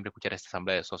interesante siempre escuchar esta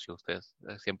asamblea de socios. Ustedes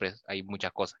siempre hay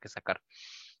muchas cosas que sacar.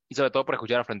 Y sobre todo por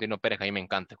escuchar a Florentino Pérez, que a mí me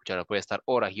encanta escucharlo. Puede estar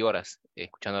horas y horas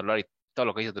escuchando hablar y todo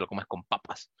lo que dice te lo comes con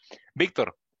papas.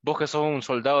 Víctor, vos que sos un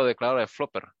soldado declarado de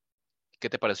Flopper, ¿qué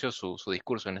te pareció su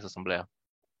discurso en esa asamblea?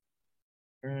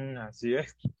 Así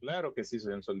es, claro que sí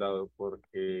soy un soldado,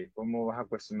 porque ¿cómo vas a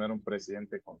cuestionar a un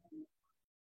presidente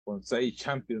con 6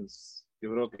 Champions?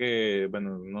 Yo creo que,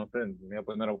 bueno, no sé, me voy a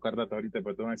poner a buscar datos ahorita,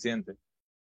 pero tuve un accidente.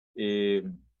 Eh,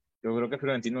 yo creo que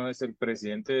Florentino es el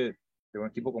presidente de un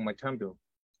equipo con más Champions,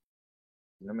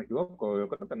 si no me equivoco, yo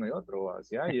creo que no hay otro,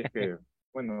 así hay, es que,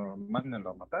 bueno,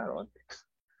 mándenlo a matar, ¿no?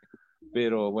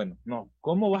 Pero bueno, no,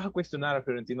 ¿cómo vas a cuestionar a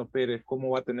Florentino Pérez? ¿Cómo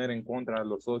va a tener en contra a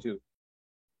los socios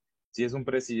si es un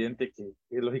presidente que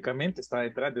lógicamente está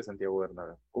detrás de Santiago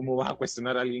Bernabéu? ¿Cómo vas a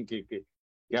cuestionar a alguien que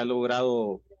ha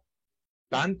logrado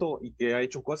tanto y que ha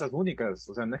hecho cosas únicas?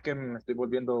 O sea, no es que me estoy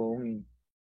volviendo un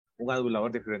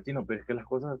adulador de Florentino, pero es que las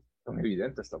cosas son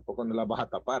evidentes, tampoco no las vas a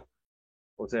tapar.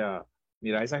 O sea,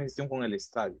 mira esa gestión con el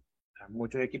estadio.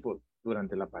 Muchos equipos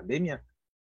durante la pandemia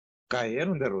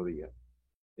cayeron de rodillas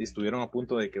y estuvieron a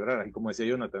punto de quebrar. Así como decía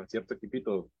Jonathan, cierto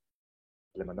equipito,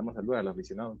 le mandamos saludos al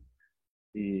aficionado.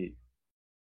 Y,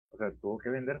 o sea, tuvo que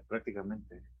vender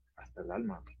prácticamente hasta el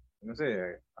alma. No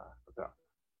sé, o sea,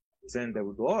 se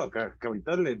endeudó, que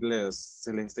ahorita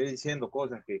se les esté diciendo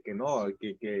cosas que no,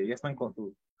 que ya están con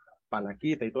su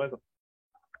palanquita y todo eso.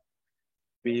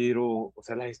 Pero, o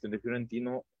sea, la gestión de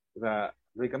Fiorentino, o sea,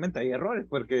 lógicamente hay errores,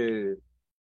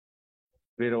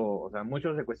 pero, o sea,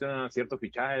 muchos se cuestionan ciertos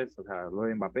fichajes, o sea, lo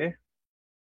de Mbappé,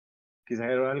 quizás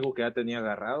era algo que ya tenía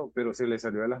agarrado, pero se le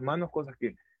salió de las manos cosas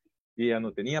que ya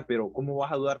no tenía, pero ¿cómo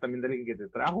vas a dudar también de alguien que te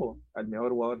trajo al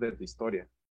mejor jugador de tu historia?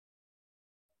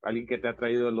 Alguien que te ha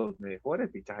traído los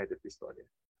mejores fichajes de tu historia.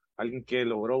 Alguien que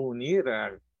logró unir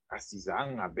a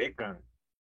Zidane, a Beckham,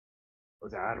 o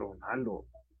sea, a Ronaldo.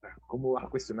 O sea, ¿cómo vas a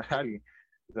cuestionar a alguien?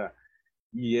 O sea,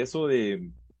 y eso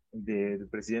del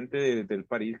presidente del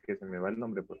París, que se me va el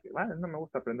nombre, porque bueno, no me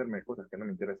gusta aprenderme cosas que no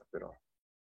me interesan, pero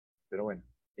bueno.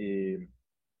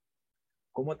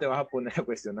 ¿Cómo te vas a poner a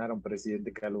cuestionar a un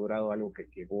presidente que ha logrado algo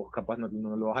que vos capaz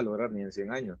no lo vas a lograr ni en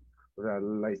 100 años? O sea,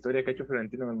 la historia que ha hecho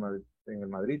Florentino en el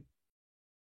Madrid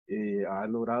ha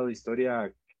logrado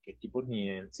historia que equipos ni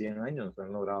en 100 años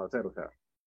han logrado hacer. O sea,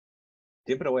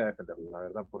 siempre voy a defenderlo, la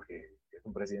verdad, porque es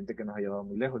un presidente que nos ha llevado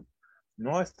muy lejos.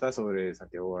 No está sobre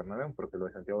Santiago Bernabéu, porque lo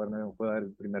de Santiago Bernabéu fue dar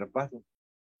el primer paso,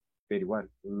 pero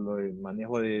igual, el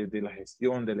manejo de la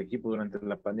gestión del equipo durante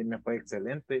la pandemia fue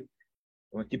excelente.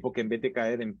 Un equipo que en vez de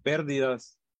caer en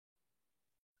pérdidas,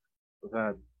 o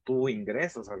sea, tuvo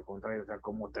ingresos, al contrario, o sea,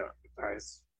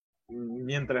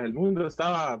 mientras el mundo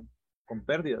estaba con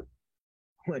pérdidas,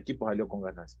 un equipo salió con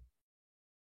ganancias.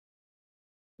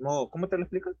 No, ¿cómo te lo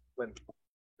explicas? Bueno,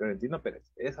 Florentino Pérez,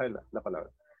 esa es la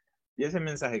palabra. Y ese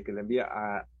mensaje que le envía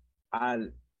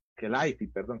al Khelaifi,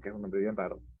 perdón, que es un nombre bien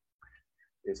raro,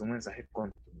 es un mensaje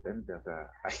contundente, o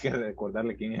sea, hay que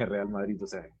recordarle quién es el Real Madrid, o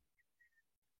sea,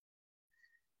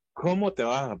 ¿cómo te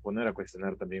vas a poner a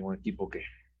cuestionar también un equipo o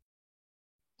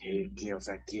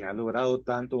sea, que ha logrado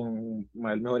tanto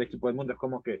el mejor equipo del mundo? Es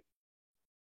como que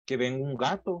ven un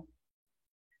gato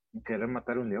y querer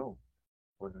matar a un león.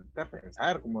 Pues a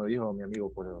pensar, como dijo mi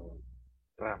amigo, pues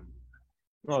Ram.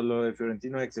 No, lo de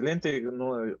Fiorentino es excelente,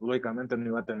 no, lógicamente no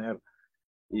iba a tener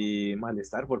y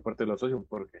malestar por parte de los socios,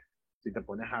 porque si te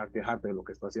pones a quejarte de lo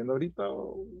que está haciendo ahorita,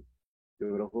 yo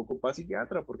creo que ocupas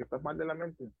psiquiatra porque estás mal de la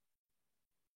mente.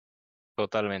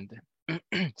 Totalmente.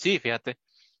 Sí, fíjate.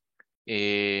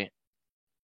 eh,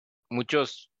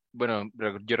 Muchos, bueno,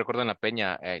 yo recuerdo en la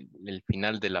Peña el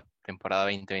final de la temporada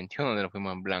 2021, donde nos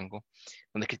fuimos en blanco,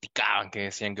 donde criticaban, que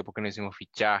decían que por qué no hicimos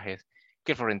fichajes,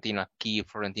 que Florentino aquí,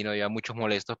 Florentino había muchos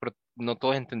molestos, pero no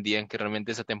todos entendían que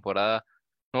realmente esa temporada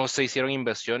no se hicieron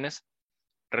inversiones,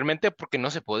 realmente porque no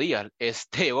se podía,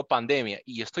 hubo pandemia,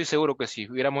 y estoy seguro que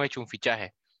si hubiéramos hecho un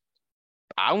fichaje,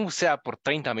 aún sea por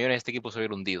 30 millones, este equipo se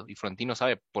hubiera hundido, y Florentino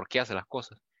sabe por qué hace las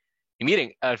cosas. Y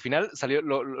miren, al final salió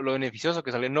lo beneficioso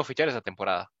que salió no fichar esa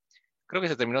temporada. Creo que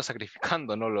se terminó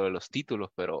sacrificando, ¿no? Lo de los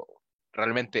títulos, pero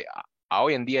realmente a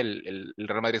hoy en día el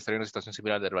Real Madrid estaría en una situación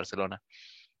similar al del Barcelona.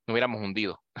 Nos hubiéramos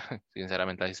hundido,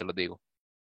 sinceramente, así se lo digo.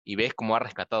 Y ves cómo ha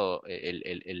rescatado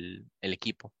el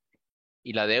equipo.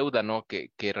 Y la deuda, ¿no?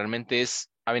 Que realmente es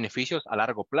a beneficios a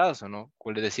largo plazo, ¿no?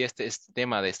 Como les decía, este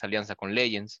tema de esta alianza con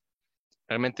Legends,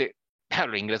 realmente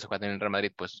los ingresos que va a tener el Real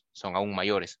Madrid pues son aún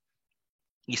mayores.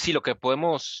 Y sí, lo que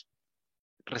podemos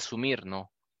resumir,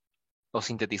 ¿no? O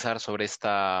sintetizar sobre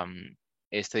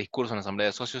este discurso en la Asamblea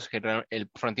de Socios, que el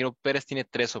Florentino Pérez tiene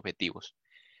tres objetivos.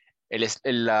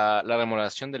 La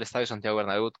remodelación del Estadio Santiago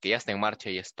Bernabéu, que ya está en marcha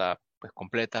y está pues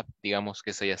completa, digamos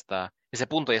que ese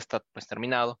punto ya está pues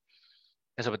terminado,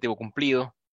 ese objetivo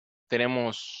cumplido.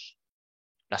 Tenemos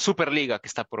la Superliga que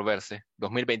está por verse.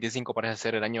 2025 parece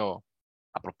ser el año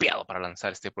apropiado para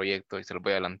lanzar este proyecto y se lo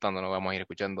voy adelantando, no vamos a ir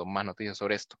escuchando más noticias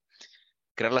sobre esto.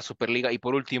 Crear la Superliga y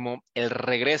por último, el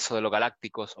regreso de los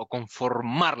Galácticos o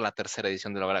conformar la tercera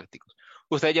edición de los Galácticos.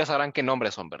 Ustedes ya sabrán qué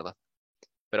nombres son, ¿verdad?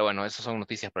 Pero bueno, esas son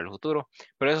noticias para el futuro.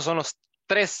 Pero esos son los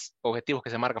tres objetivos que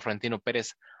se marca Florentino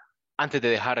Pérez antes de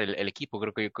dejar el equipo.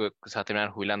 Creo que se va a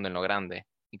terminar jubilando en lo grande.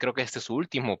 Y creo que este es su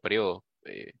último periodo,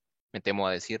 me temo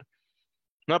a decir.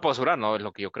 No lo puedo asegurar, no es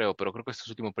lo que yo creo, pero creo que este es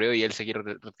su último periodo y él se quiere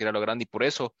retirar a lo grande y por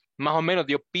eso más o menos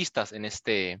dio pistas en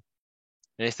este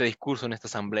discurso, en esta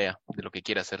asamblea, de lo que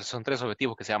quiere hacer. Son tres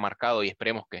objetivos que se ha marcado y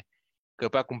esperemos que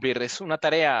lo pueda cumplir. Es una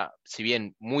tarea, si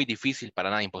bien muy difícil, para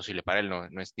nada imposible, para él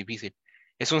no es difícil.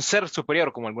 Es un ser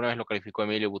superior, como alguna vez lo calificó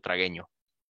Emilio Butragueño.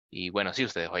 Y bueno, sí,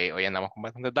 ustedes, hoy andamos con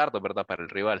bastante dardo, ¿verdad? Para el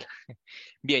rival.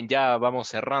 Bien, ya vamos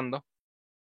cerrando.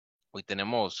 Hoy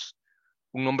tenemos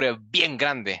un nombre bien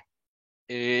grande.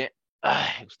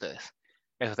 Ustedes.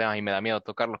 Esos temas a mí me da miedo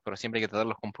tocarlos, pero siempre hay que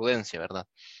tratarlos con prudencia, ¿verdad?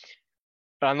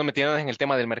 Hablando metiéndonos en el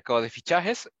tema del mercado de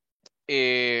fichajes,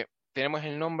 tenemos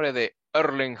el nombre de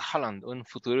Erling Haaland, un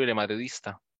futuro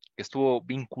madridista que estuvo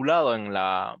vinculado en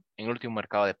el último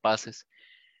mercado de pases.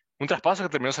 Un traspaso que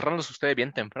terminó cerrándose ustedes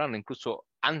bien temprano, incluso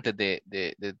antes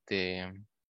de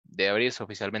abrirse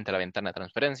oficialmente la ventana de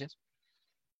transferencias.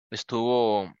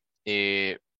 Estuvo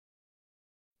en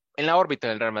la órbita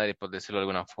del Real Madrid, por decirlo de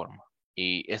alguna forma.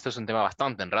 Y esto es un tema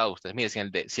bastante enredado. Ustedes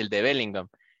miren, si el de Bellingham,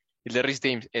 el de Reece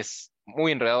James es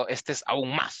muy enredado, este es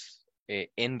aún más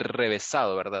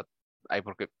enrevesado, ¿verdad? Ay,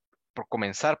 porque por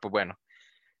comenzar, pues bueno.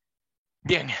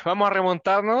 Bien, vamos a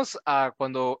remontarnos a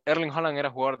cuando Erling Haaland era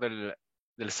jugador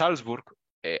del Salzburg.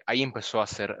 Ahí empezó a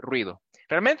hacer ruido.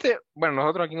 Realmente, bueno,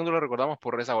 nosotros aquí no lo recordamos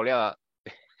por esa goleada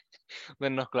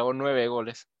donde nos clavó 9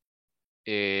 goles.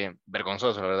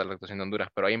 Vergonzoso, la verdad, la actuación de Honduras,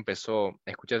 pero ahí empezó a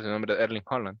escucharse el nombre de Erling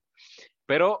Haaland.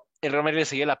 Pero el Real Madrid le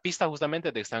seguía la pista justamente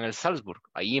de que está en el Salzburg.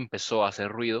 Ahí empezó a hacer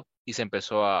ruido y se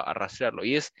empezó a rastrearlo.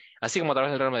 Y es así como a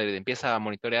través del Real Madrid empieza a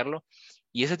monitorearlo.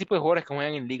 Y ese tipo de jugadores que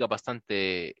juegan en ligas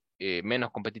bastante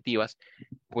menos competitivas,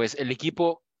 pues el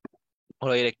equipo o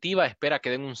la directiva espera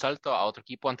que den un salto a otro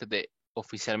equipo antes de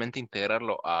oficialmente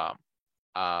integrarlo a,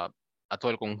 a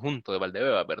todo el conjunto de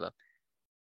Valdebeba, ¿verdad?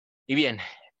 Y bien,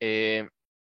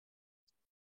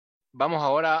 vamos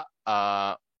ahora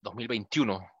a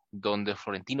 2021, donde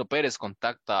Florentino Pérez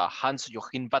contacta a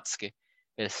Hans-Joachim Watzke,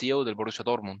 el CEO del Borussia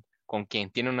Dortmund, con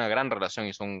quien tiene una gran relación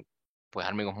y son pues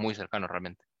amigos muy cercanos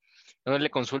realmente. Donde le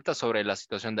consulta sobre la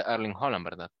situación de Erling Haaland,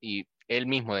 ¿verdad? Y él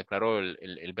mismo declaró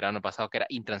el verano pasado que era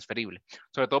intransferible,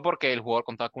 sobre todo porque el jugador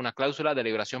contaba con una cláusula de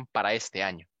liberación para este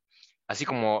año, así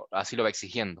como así lo va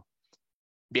exigiendo.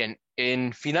 Bien,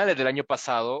 en finales del año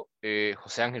pasado,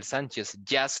 José Ángel Sánchez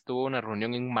ya tuvo una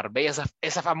reunión en Marbella,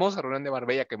 esa famosa reunión de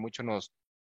Marbella que muchos nos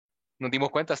dimos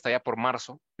cuenta hasta allá por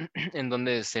marzo, en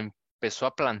donde se empezó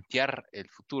a plantear el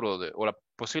futuro o la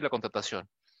posible contratación.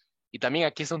 Y también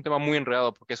aquí está un tema muy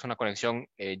enredado porque es una conexión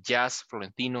Jazz,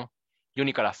 Florentino y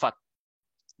Uni Calafat.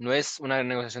 No es una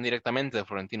negociación directamente de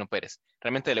Florentino Pérez.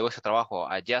 Realmente delegó ese trabajo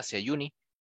a Jazz y a Uni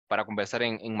para conversar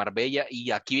en Marbella.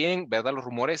 Y aquí vienen, ¿verdad?, los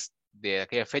rumores de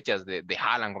aquellas fechas de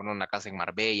Haaland con una casa en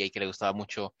Marbella y que le gustaba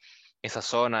mucho esa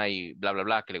zona y bla, bla,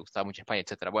 bla, que le gustaba mucho España,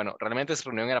 etcétera. Bueno, realmente esa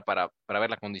reunión era para ver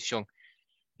la condición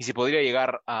y si podría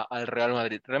llegar al Real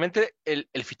Madrid. Realmente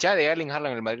el fichaje de Erling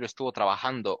Haaland en el Madrid lo estuvo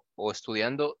trabajando o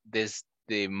estudiando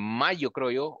desde mayo, creo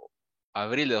yo,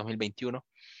 abril de 2021,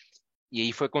 y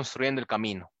ahí fue construyendo el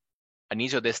camino. A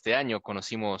inicios de este año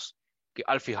conocimos que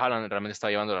Alfie Haaland realmente estaba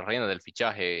llevando la reina del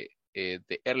fichaje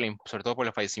de Erling, sobre todo por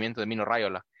el fallecimiento de Mino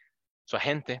Raiola, su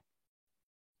agente,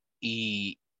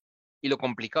 y, y lo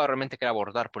complicado realmente que era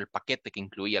abordar por el paquete que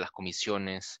incluía las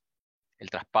comisiones, el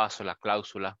traspaso, la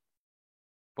cláusula,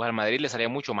 pues al Madrid le salía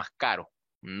mucho más caro,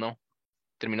 ¿no?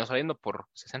 Terminó saliendo por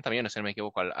 60 millones, si no me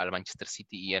equivoco, al Manchester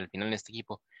City y al final en este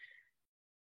equipo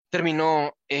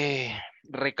terminó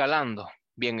recalando.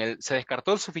 Bien, se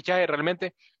descartó su fichaje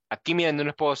realmente. Aquí, miren, no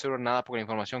les puedo asegurar nada porque la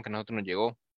información que a nosotros nos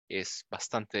llegó es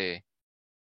bastante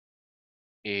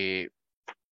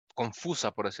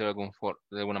confusa, por decirlo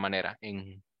de alguna manera.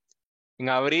 En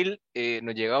abril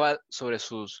nos llegaba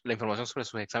la información sobre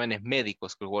sus exámenes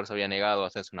médicos, que el jugador se había negado a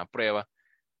hacerse una prueba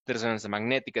de resonancia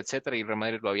magnética, etcétera, y el Real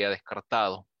Madrid lo había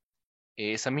descartado.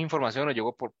 Esa misma información nos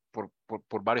llegó por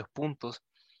varios puntos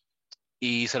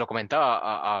y se lo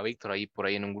comentaba a Víctor ahí por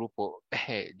ahí en un grupo.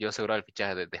 Yo aseguraba el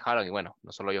fichaje de Haaland y bueno,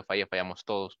 no solo yo fallé, fallamos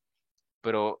todos,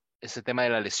 pero ese tema de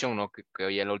la lesión, ¿no? Que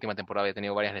había en la última temporada había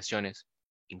tenido varias lesiones,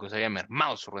 incluso había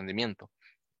mermado su rendimiento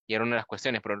y era una de las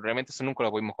cuestiones, pero realmente eso nunca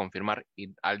lo pudimos confirmar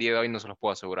y al día de hoy no se los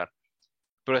puedo asegurar.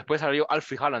 Pero después salió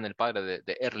Alfie Haaland, el padre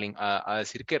de Erling, a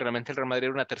decir que realmente el Real Madrid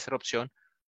era una tercera opción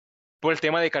por el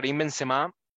tema de Karim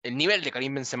Benzema, el nivel de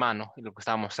Karim Benzema, ¿no? Y lo que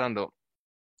estaba mostrando,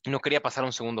 no quería pasar a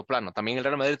un segundo plano. También el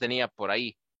Real Madrid tenía por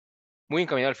ahí muy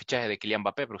encaminado el fichaje de Kylian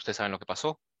Mbappé, pero ustedes saben lo que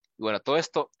pasó. Y bueno, todo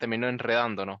esto terminó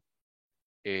enredando, ¿no?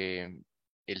 Eh,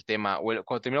 el tema,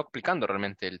 cuando terminó explicando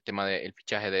realmente el tema del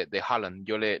fichaje de Haaland,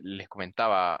 yo les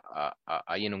comentaba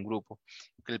ahí en un grupo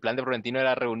que el plan de Florentino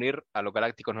era reunir a los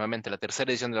Galácticos nuevamente, la tercera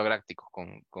edición de los Galácticos,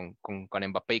 con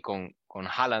Mbappé y con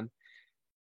Haaland,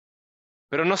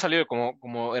 pero no salió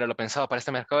como era lo pensado para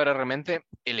este mercado, era realmente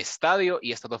el estadio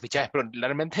y estos dos fichajes, pero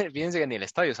realmente fíjense que ni el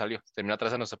estadio salió, terminó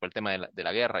atrasándose por el tema de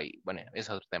la guerra y bueno, ese es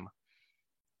otro tema.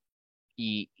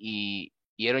 Y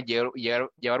era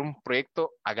llevar un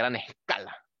proyecto a gran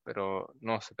escala, pero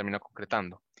no se terminó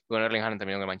concretando. Y bueno, Erling Haaland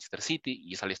terminó en el Manchester City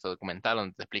y sale este documental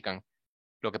donde te explican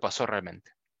lo que pasó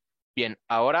realmente. Bien,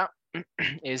 ahora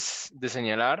es de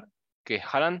señalar que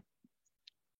Haaland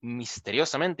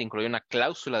misteriosamente incluyó una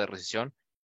cláusula de rescisión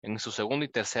en su segundo y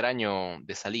tercer año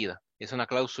de salida. Es una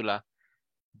cláusula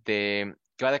que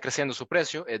va decreciendo su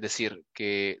precio, es decir,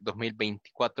 que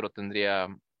 2024 tendría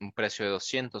un precio de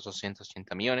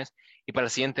 280 millones y para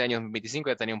el siguiente año 2025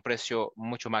 ya tenía un precio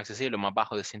mucho más accesible, más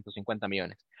bajo de 150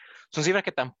 millones. Son cifras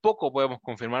que tampoco podemos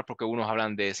confirmar porque unos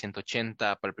hablan de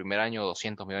 180 para el primer año,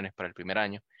 200 millones para el primer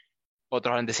año.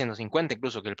 Otros hablan de 150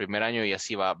 incluso que el primer año y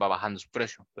así va bajando su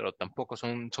precio, pero tampoco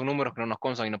son números que no nos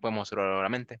constan y no podemos asegurar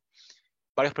claramente.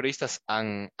 Varios periodistas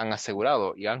han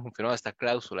asegurado y han confirmado esta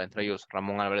cláusula, entre ellos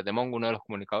Ramón Álvarez de Mongo, uno de los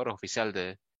comunicadores oficiales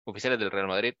del Real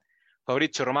Madrid,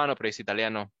 Fabrizio Romano, periodista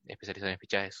italiano, especializado en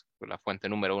fichajes, la fuente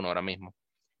número uno ahora mismo,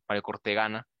 Mario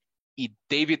Cortegana, y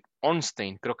David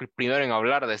Ornstein, creo que el primero en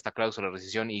hablar de esta cláusula de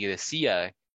rescisión y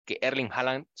decía que Erling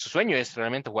Haaland, su sueño es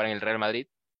realmente jugar en el Real Madrid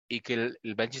y que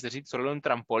el Manchester City solo era un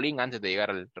trampolín antes de llegar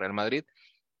al Real Madrid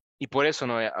y por eso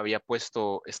no había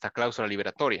puesto esta cláusula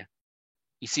liberatoria.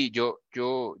 Y sí, yo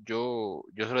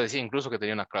se lo decía incluso que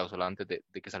tenía una cláusula antes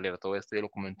de que saliera todo esto. Yo lo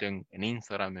comenté en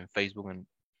Instagram, en Facebook,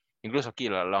 incluso aquí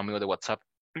a los amigos de WhatsApp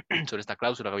sobre esta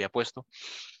cláusula que había puesto.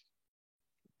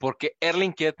 Porque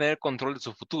Erling quiere tener control de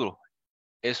su futuro.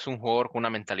 Es un jugador con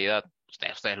una mentalidad,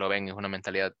 ustedes lo ven, es una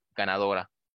mentalidad ganadora,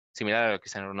 similar a lo que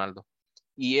Cristiano Ronaldo.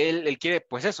 Y él quiere,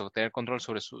 pues eso, tener control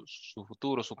sobre su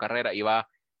futuro, su carrera, y va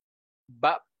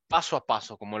paso a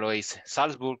paso, como lo dice,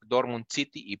 Salzburg, Dortmund,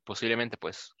 City y posiblemente,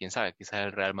 pues, quién sabe, quizás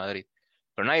el Real Madrid.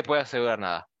 Pero nadie puede asegurar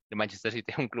nada. El Manchester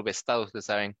City es un club estado, ustedes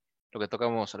saben lo que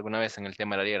tocamos alguna vez en el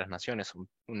tema de la Liga de las Naciones,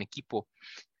 un equipo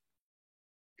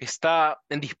que está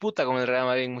en disputa con el Real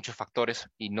Madrid en muchos factores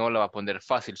y no le va a poner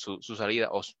fácil su salida,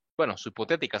 bueno, su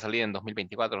hipotética salida en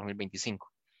 2024-2025.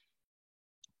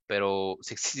 Pero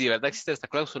si de verdad existe esta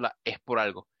cláusula, es por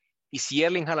algo. Y si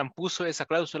Erling Haaland puso esa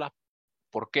cláusula,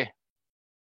 ¿por qué?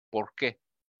 ¿Por qué?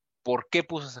 ¿Por qué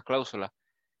puso esa cláusula?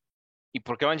 ¿Y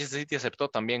por qué Manchester City aceptó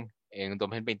también en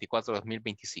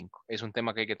 2024-2025? Es un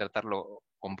tema que hay que tratarlo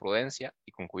con prudencia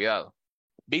y con cuidado.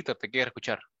 Víctor, te quiero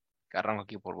escuchar. Arranco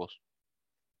aquí por vos.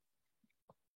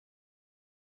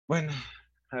 Bueno,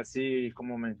 así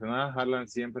como mencionaba, Haaland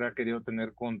siempre ha querido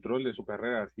tener control de su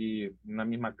carrera, así una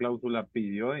misma cláusula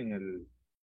pidió en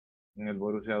el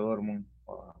Borussia Dortmund.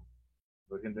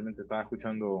 Recientemente estaba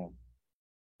escuchando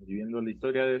y viendo la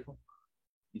historia de eso,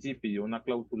 y sí, pidió una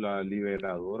cláusula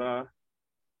liberadora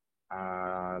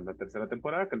a la tercera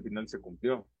temporada que al final se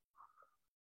cumplió.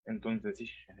 Entonces, sí,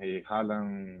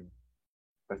 Haaland,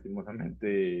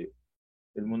 lastimosamente,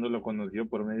 el mundo lo conoció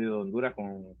por medio de Honduras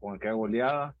con aquella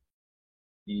goleada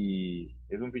y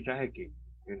es un fichaje que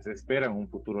se espera en un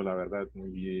futuro, la verdad.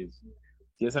 Si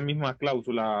esa misma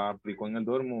cláusula aplicó en el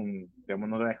Dortmund, digamos,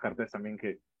 no la descartes también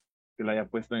que la haya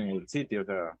puesto en el City, o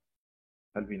sea,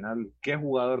 al final, ¿qué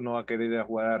jugador no va a querer ir a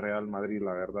jugar a Real Madrid,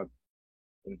 la verdad?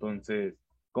 Entonces,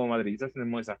 como madridistas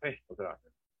tenemos esa fe, o sea,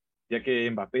 ya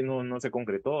que Mbappé no se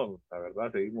concretó, la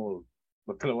verdad, seguimos,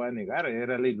 no te lo voy a negar,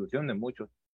 era la ilusión de muchos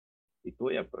y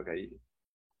tuya, porque ahí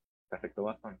te afectó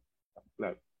bastante,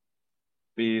 claro.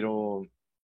 pero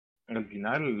al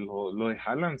final lo de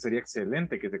Haaland sería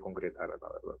excelente que se concretara, la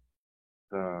verdad. O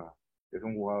sea, es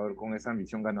un jugador con esa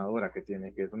ambición ganadora que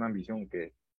tiene, que es una ambición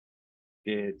que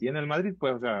tiene el Madrid,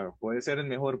 pues, o sea, puede ser el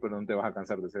mejor, pero no te vas a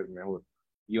cansar de ser el mejor.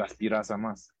 Y aspiras a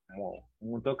más. Como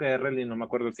un toque de rally, no me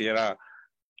acuerdo si era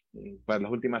para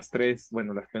las últimas tres,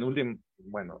 bueno, las penúltimas,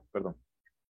 bueno, perdón,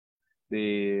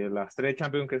 de las tres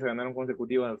Champions que se ganaron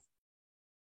consecutivas,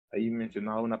 ahí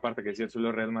mencionaba una parte que decía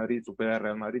solo Real Madrid supera a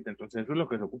Real Madrid, entonces eso es lo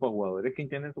que se ocupa, jugadores que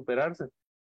intenten superarse.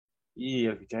 Y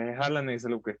el fichaje de Haaland es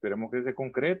lo que esperemos que se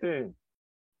concrete,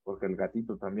 porque el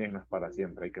gatito también no es para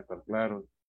siempre, hay que estar claros.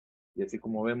 Y así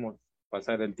como vemos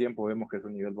pasar el tiempo, vemos que su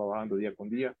nivel va bajando día con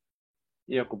día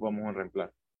y ocupamos un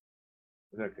reemplazo.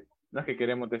 O sea que no es que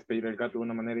queremos despedir el gato de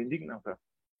una manera indigna, o sea,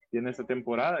 tiene esta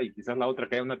temporada y quizás la otra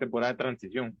que haya una temporada de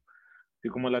transición, así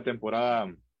como la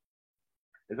temporada,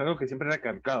 es algo que siempre he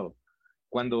recalcado.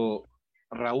 Cuando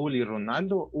Raúl y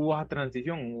Ronaldo hubo esa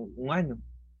transición, un año,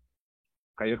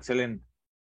 cayó excelente.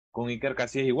 Con Iker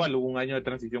Casillas igual, hubo un año de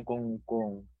transición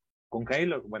con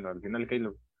Keylor, bueno, al final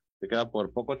Keylor se queda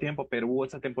por poco tiempo, pero hubo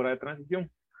esa temporada de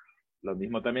transición. Lo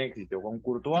mismo también existió con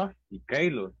Courtois y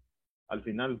Keylor. Al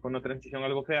final fue una transición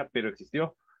algo fea, pero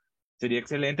existió. Sería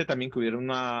excelente también que hubiera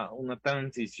una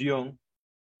transición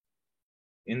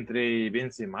entre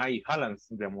Benzema y Haaland,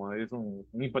 digamos, es un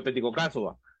hipotético caso,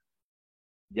 ¿va?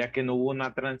 Ya que no hubo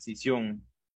una transición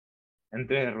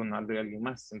entre Ronaldo y alguien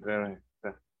más. O sea,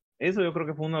 eso yo creo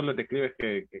que fue uno de los declives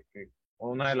o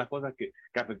una de las cosas que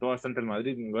afectó bastante al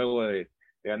Madrid luego de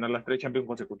ganar las tres Champions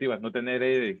consecutivas, no tener,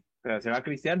 o sea, se va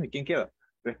Cristiano y ¿quién queda?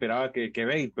 Se esperaba que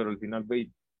Bale, pero al final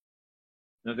Bale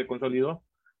no se consolidó,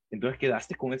 entonces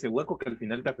quedaste con ese hueco que al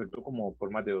final te afectó como por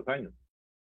más de 2 años.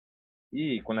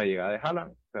 Y con la llegada de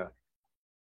Haaland, o sea,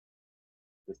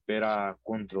 se espera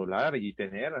controlar y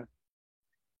tener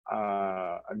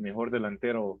al mejor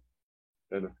delantero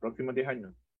de los próximos 10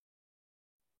 años.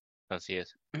 Así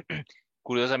es.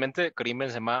 Curiosamente, Karim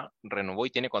Benzema renovó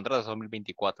y tiene contrato hasta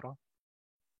 2024.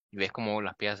 Y ves cómo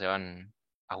las piezas se van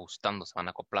ajustando, se van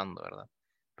acoplando, ¿verdad?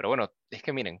 Pero bueno, es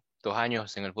que miren, 2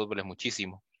 años en el fútbol es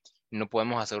muchísimo. No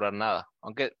podemos asegurar nada.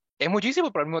 Aunque es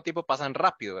muchísimo, pero al mismo tiempo pasan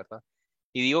rápido, ¿verdad?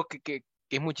 Y digo que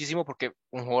es muchísimo porque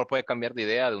un jugador puede cambiar de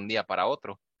idea de un día para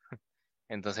otro.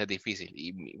 Entonces es difícil.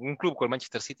 Y un club como el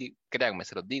Manchester City, créanme,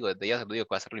 se los digo, desde ya se los digo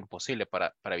que va a hacer lo imposible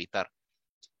para evitar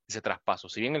ese traspaso.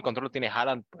 Si bien el control lo tiene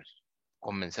Haaland, pues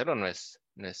convencerlo no es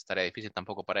tarea difícil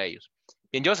tampoco para ellos.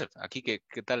 Bien, Joseph, aquí qué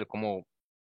tal, cómo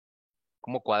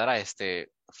cuadra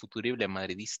este futurible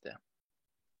madridista.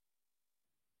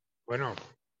 Bueno,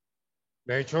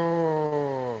 de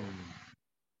hecho,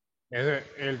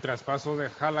 el traspaso de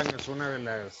Haaland es una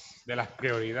de las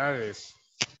prioridades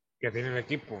que tiene el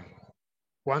equipo.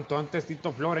 Cuanto antes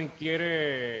Tito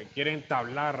quiere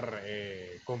entablar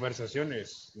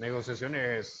conversaciones,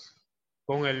 negociaciones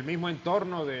con el mismo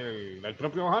entorno del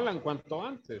propio Haaland, cuanto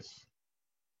antes.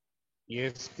 Y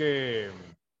es que,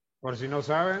 por si no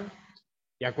saben,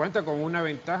 ya cuenta con una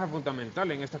ventaja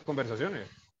fundamental en estas conversaciones.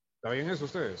 ¿Saben eso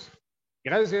ustedes?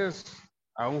 Gracias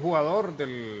a un jugador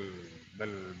del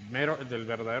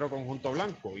verdadero conjunto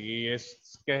blanco, y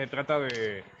es que se trata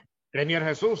de Reinier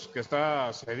Jesús, que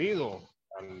está cedido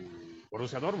al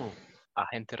Borussia Dortmund.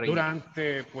 Agente Reinier.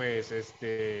 Durante, pues,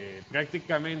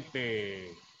 prácticamente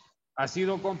ha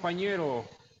sido compañero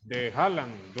de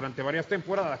Haaland durante varias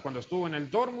temporadas cuando estuvo en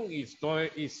el Dortmund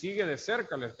y sigue de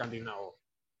cerca al escandinavo.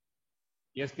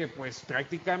 Y es que, pues,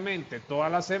 prácticamente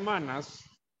todas las semanas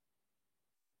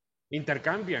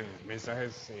intercambian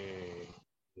mensajes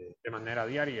de manera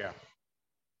diaria.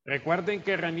 Recuerden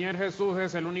que Reinier Jesús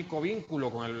es el único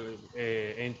vínculo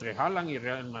entre Haaland y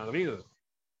Real Madrid.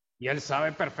 Y él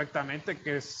sabe perfectamente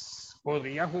que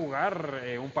podría jugar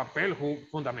un papel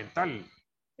fundamental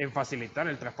en facilitar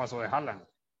el traspaso de Haaland.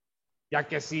 Ya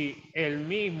que si el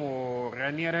mismo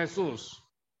Reinier Jesús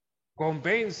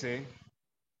convence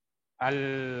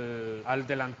al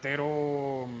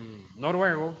delantero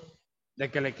noruego de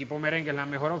que el equipo merengue es la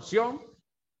mejor opción,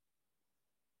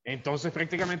 entonces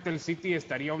prácticamente el City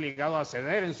estaría obligado a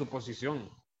ceder en su posición.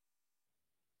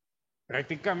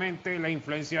 Prácticamente la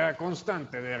influencia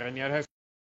constante de Reinier Jesús.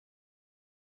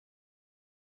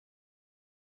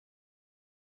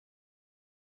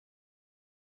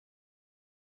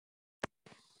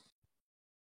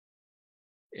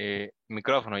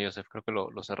 Micrófono, Joseph, creo que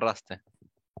lo cerraste.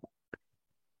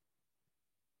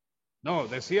 No,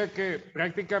 decía que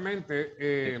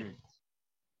prácticamente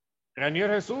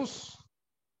Reinier Jesús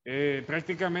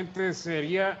prácticamente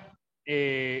sería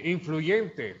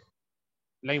influyente.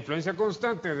 La influencia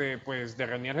constante de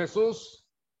Reinier Jesús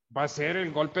va a ser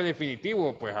el golpe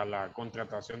definitivo pues a la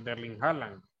contratación de Erling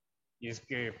Haaland. Y es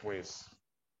que pues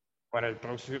para el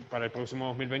próximo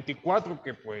 2024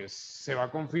 que pues se va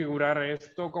a configurar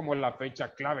esto como la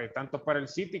fecha clave tanto para el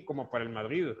City como para el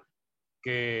Madrid,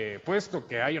 que puesto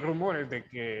que hay rumores de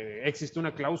que existe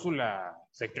una cláusula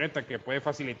secreta que puede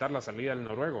facilitar la salida del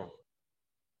noruego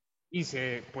y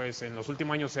pues en los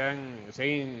últimos años se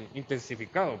han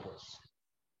intensificado, pues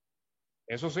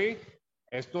eso sí,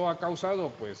 esto ha causado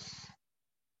pues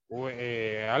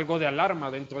algo de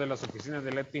alarma dentro de las oficinas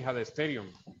del Etihad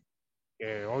Stadium,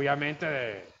 que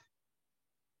obviamente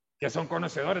que son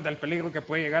conocedores del peligro que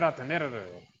puede llegar a tener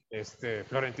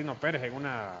Florentino Pérez en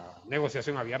una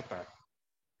negociación abierta.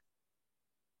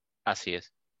 Así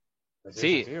es. Así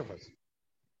Sí, sencillo, pues.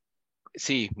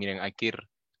 sí, miren, hay que ir,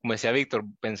 como decía Víctor,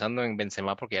 pensando en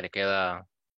Benzema porque ya le queda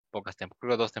pocas temporadas,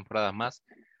 creo que 2 temporadas más.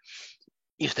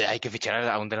 Y usted hay que fichar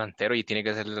a un delantero y tiene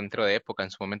que ser el delantero de época, en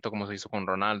su momento como se hizo con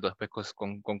Ronaldo, después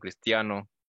con Cristiano.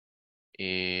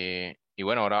 Y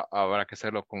bueno, ahora habrá que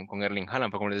hacerlo con Erling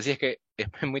Haaland, pero como les decía, es que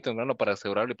es muy temprano para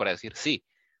asegurarlo y para decir sí,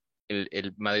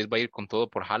 el Madrid va a ir con todo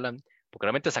por Haaland, porque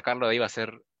realmente sacarlo de ahí va a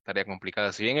ser tarea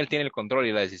complicada. Si bien él tiene el control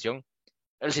y la decisión,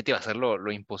 el City va a hacer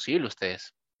lo imposible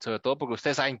ustedes, sobre todo porque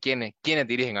ustedes saben quiénes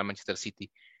dirigen al Manchester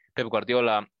City. Pep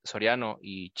Guardiola, Soriano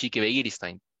y Chiqui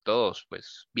Begiristain, todos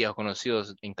pues viejos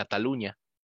conocidos en Cataluña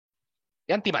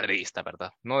y antimadridistas,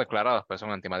 ¿verdad? No declarados, pero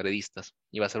son antimadridistas.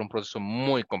 Y va a ser un proceso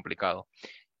muy complicado.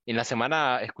 En la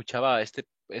semana escuchaba este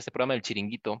programa del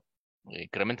Chiringuito, que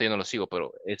realmente yo no lo sigo,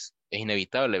 pero es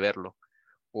inevitable verlo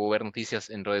o ver noticias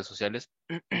en redes sociales,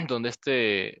 donde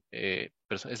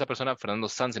esta persona, Fernando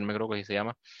Sanz, no me acuerdo cómo se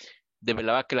llama,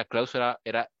 develaba que la cláusula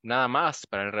era nada más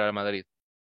para el Real Madrid,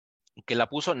 y que la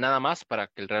puso nada más para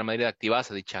que el Real Madrid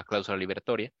activase dicha cláusula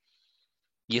liberatoria,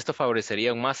 y esto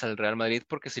favorecería aún más al Real Madrid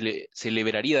porque se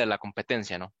liberaría de la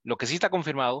competencia, ¿no? Lo que sí está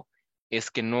confirmado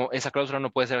es que esa cláusula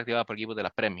no puede ser activada por equipos de la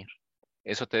Premier.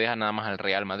 Eso te deja nada más al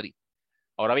Real Madrid.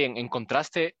 Ahora bien, en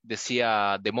contraste,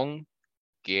 decía Demón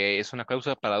que es una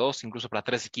cláusula para 2, incluso para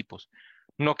 3 equipos.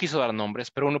 No quiso dar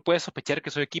nombres, pero uno puede sospechar que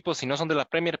esos equipos, si no son de la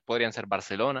Premier, podrían ser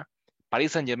Barcelona,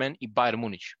 Paris Saint-Germain y Bayern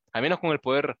Múnich. Al menos con el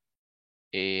poder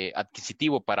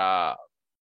adquisitivo para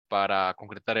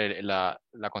concretar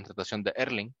la contratación de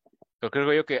Erling. Pero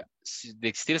creo yo que de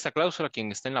existir esa cláusula,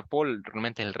 quien está en la pole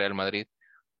realmente es el Real Madrid,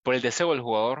 por el deseo del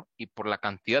jugador y por la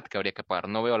cantidad que habría que pagar.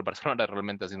 No veo al Barcelona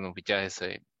realmente haciendo un fichaje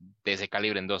de ese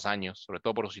calibre en 2 años, sobre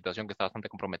todo por su situación que está bastante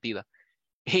comprometida.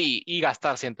 Y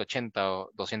gastar 180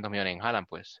 o 200 millones en Haaland,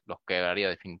 pues los quebraría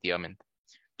definitivamente.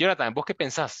 Jonathan, ¿vos qué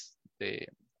pensás de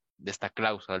esta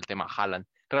cláusula del tema Haaland?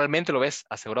 ¿Realmente lo ves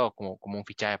asegurado como un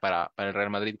fichaje para el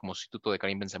Real Madrid como sustituto de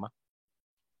Karim Benzema?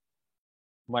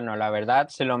 Bueno, la verdad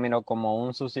se lo miro como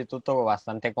un sustituto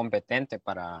bastante competente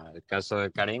para el caso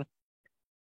de Karim.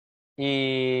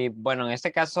 Y bueno, en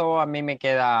este caso a mí me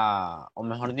queda, o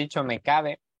mejor dicho, me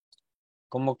cabe,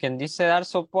 como quien dice, dar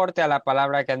soporte a la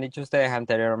palabra que han dicho ustedes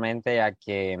anteriormente, a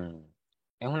que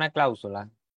es una cláusula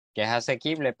que es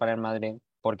asequible para el Madrid,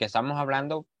 porque estamos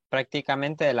hablando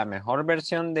prácticamente de la mejor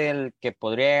versión del que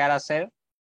podría llegar a ser,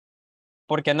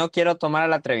 porque no quiero tomar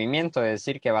el atrevimiento de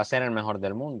decir que va a ser el mejor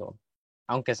del mundo,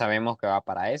 aunque sabemos que va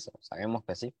para eso, sabemos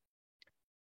que sí.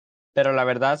 Pero la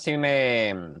verdad sí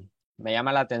me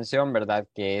llama la atención, ¿verdad?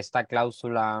 Que esta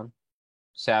cláusula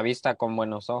sea vista con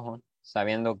buenos ojos,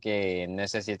 sabiendo que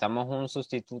necesitamos un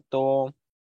sustituto.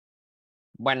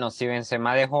 Bueno, si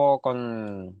Benzema dejó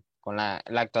con la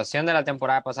actuación de la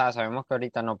temporada pasada, sabemos que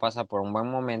ahorita no pasa por un buen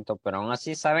momento, pero aún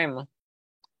así sabemos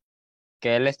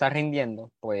que él está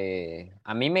rindiendo. Pues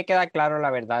a mí me queda claro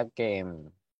la verdad que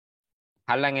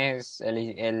Haaland es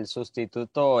el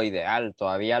sustituto ideal.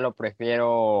 Todavía lo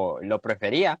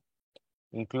prefería,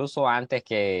 incluso antes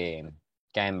que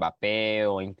a Mbappé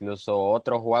o incluso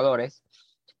otros jugadores,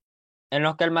 en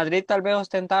los que el Madrid tal vez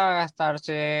ostentaba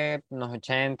gastarse unos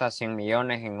 80, 100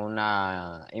 millones en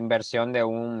una inversión de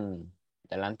un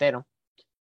delantero.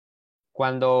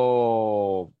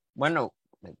 Cuando, bueno,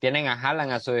 tienen a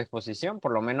Haaland a su disposición,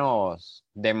 por lo menos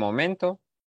de momento,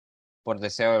 por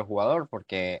deseo del jugador,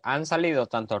 porque han salido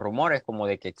tantos rumores como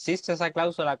de que existe esa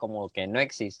cláusula como que no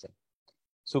existe.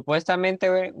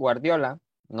 Supuestamente Guardiola,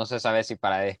 no se sabe si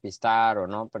para despistar o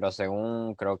no, pero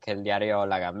según creo que el diario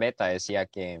La Gambeta decía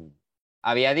que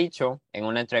había dicho en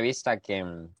una entrevista que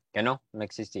no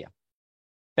existía.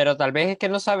 Pero tal vez es que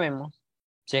no sabemos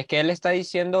si es que él está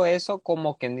diciendo eso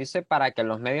como quien dice para que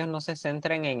los medios no se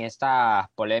centren en estas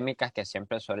polémicas que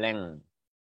siempre suelen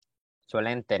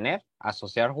tener,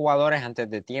 asociar jugadores antes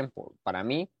de tiempo. Para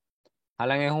mí,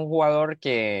 Alan es un jugador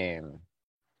que,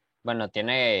 bueno,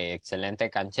 tiene excelente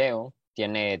cancheo,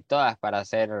 tiene todas para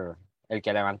ser el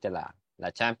que levante la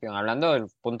Champions. Hablando del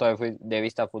punto de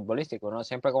vista futbolístico, ¿no?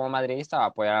 Siempre como madridista va a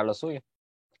apoyar a los suyos.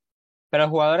 Pero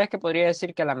jugadores que podría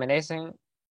decir que la merecen,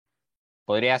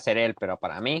 podría ser él, pero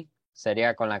para mí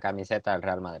sería con la camiseta del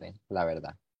Real Madrid, la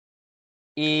verdad.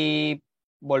 Y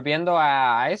volviendo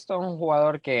a esto, un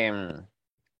jugador que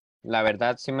la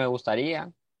verdad sí me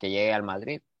gustaría que llegue al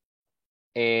Madrid.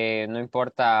 No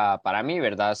importa para mí,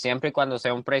 ¿verdad? Siempre y cuando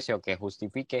sea un precio que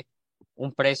justifique,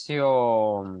 un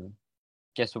precio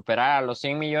que superara los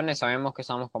 100 millones, sabemos que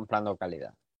estamos comprando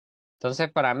calidad.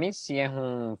 Entonces, para mí sí es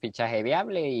un fichaje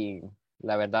viable y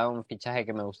la verdad un fichaje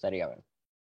que me gustaría ver.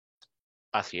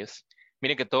 Así es.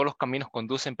 Miren que todos los caminos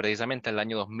conducen precisamente al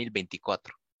año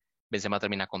 2024. Benzema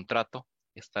termina contrato,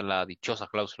 está la dichosa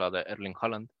cláusula de Erling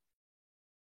Haaland.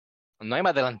 No hay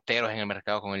más delanteros en el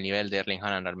mercado con el nivel de Erling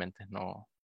Haaland realmente, no,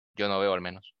 yo no veo al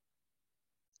menos.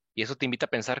 Y eso te invita a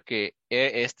pensar que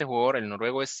este jugador, el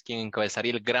noruego, es quien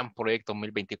encabezaría el gran proyecto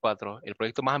 2024, el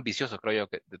proyecto más ambicioso, creo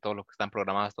yo, de todos los que están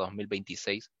programados hasta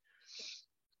 2026.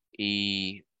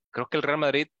 Y creo que el Real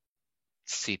Madrid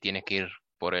sí tiene que ir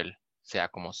por él, sea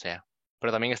como sea.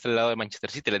 Pero también está el lado de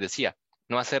Manchester City, les decía,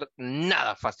 no va a ser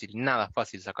nada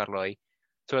fácil sacarlo de ahí.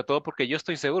 Sobre todo porque yo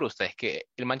estoy seguro, ustedes, que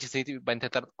el Manchester City va a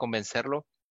intentar convencerlo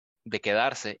de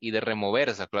quedarse y de remover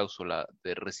esa cláusula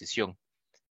de rescisión.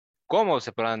 ¿Cómo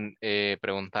se podrán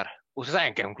preguntar? Ustedes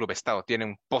saben que un club Estado tiene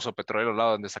un pozo petrolero al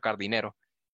lado donde sacar dinero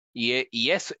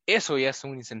eso ya es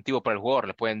un incentivo para el jugador.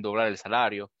 Le pueden doblar el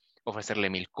salario, ofrecerle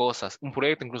mil cosas, un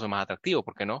proyecto incluso más atractivo,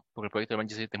 ¿por qué no? Porque el proyecto de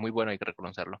Manchester City es muy bueno, hay que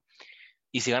reconocerlo.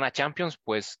 Y si gana Champions,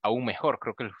 pues aún mejor.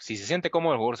 Creo que si se siente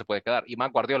cómodo, el jugador se puede quedar. Y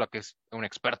más Guardiola, que es un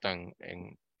experto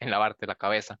en lavarte la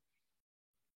cabeza,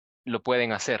 lo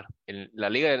pueden hacer. La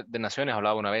Liga de Naciones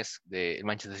hablaba una vez de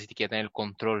Manchester City que quiere tener el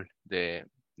control de-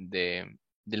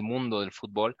 del mundo del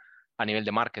fútbol a nivel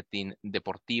de marketing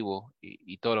deportivo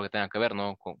y todo lo que tenga que ver,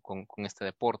 ¿no? con este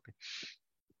deporte.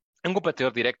 Un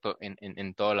competidor directo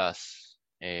en todas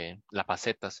las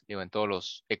facetas, digo, en todos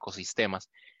los ecosistemas.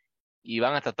 Y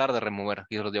van a tratar de remover,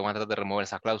 y los digo, van a tratar de remover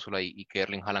esa cláusula y que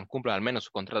Erling Haaland cumpla al menos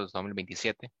su contrato hasta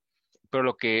 2027. Pero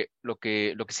lo que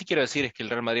sí quiero decir es que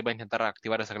el Real Madrid va a intentar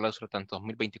activar esa cláusula tanto en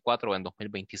 2024 o en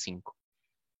 2025.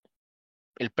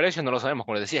 El precio no lo sabemos,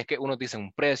 como les decía, es que unos dicen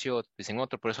un precio, otros dicen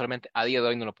otro, pero solamente a día de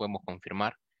hoy no lo podemos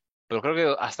confirmar. Pero creo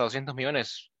que hasta 200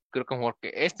 millones, creo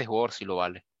que, este jugador sí lo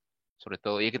vale, sobre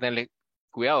todo. Y hay que tenerle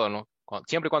cuidado, ¿no?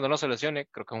 Siempre y cuando no se lesione,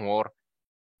 creo que es un jugador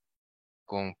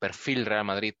con perfil Real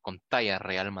Madrid, con talla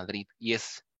Real Madrid. Y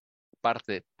es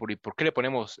parte, ¿por qué le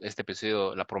ponemos este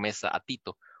episodio la promesa a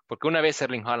Tito? Porque una vez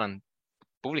Erling Haaland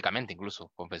públicamente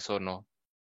incluso confesó, ¿no?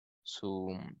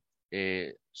 su,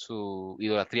 su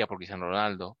idolatría por Cristiano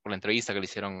Ronaldo, por la entrevista que le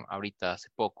hicieron ahorita hace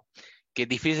poco, que es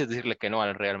difícil decirle que no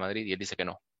al Real Madrid y él dice que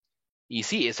no. Y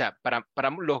sí, o sea, para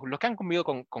los que han convivido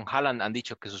con Haaland han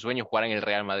dicho que su sueño es jugar en el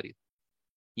Real Madrid.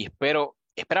 Y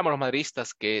esperamos los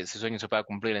madridistas que ese sueño se pueda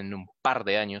cumplir en un par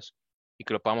de años y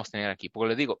que lo podamos tener aquí. Porque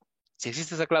les digo, si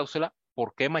existe esa cláusula,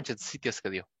 ¿por qué Manchester City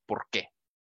accedió? ¿Por qué?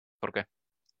 ¿Por qué?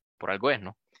 Por algo es,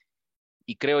 ¿no?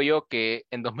 Y creo yo que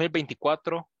en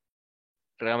 2024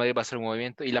 Real Madrid va a hacer un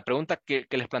movimiento. Y la pregunta que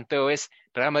les planteo es,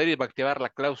 ¿Real Madrid va a activar la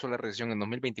cláusula de rescisión en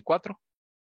 2024?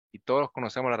 Y todos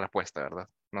conocemos la respuesta, ¿verdad?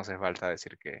 No hace falta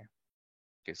decir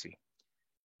que sí.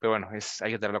 Pero bueno,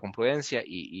 hay que tenerla con prudencia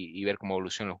y ver cómo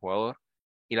evoluciona el jugador.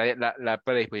 Y la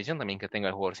predisposición también que tenga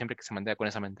el jugador, siempre que se mantenga con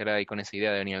esa mentalidad y con esa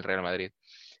idea de venir al Real Madrid.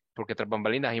 Porque tras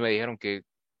bambalinas ahí me dijeron que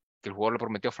el jugador le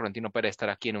prometió a Florentino Pérez estar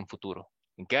aquí en un futuro.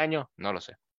 ¿En qué año? No lo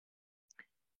sé.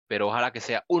 Pero ojalá que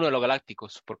sea uno de los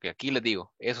Galácticos, porque aquí les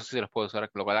digo, eso sí se los puedo usar,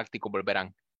 que los Galácticos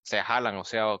volverán, sea Haaland o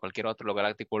sea cualquier otro, los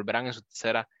Galácticos volverán en su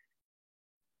tercera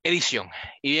edición.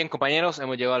 Y bien, compañeros,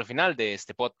 hemos llegado al final de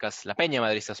este podcast, la Peña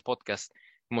Madristas Podcast.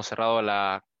 Hemos cerrado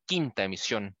la quinta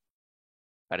emisión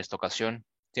para esta ocasión.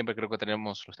 Siempre creo que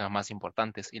tenemos los temas más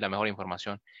importantes y la mejor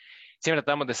información. Siempre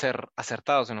tratamos de ser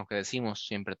acertados en lo que decimos,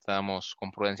 siempre tratamos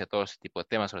con prudencia todo ese tipo de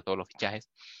temas, sobre todo los fichajes.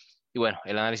 Y bueno,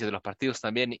 el análisis de los partidos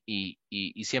también y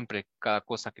siempre cada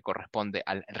cosa que corresponde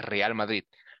al Real Madrid.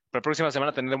 Para la próxima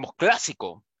semana tendremos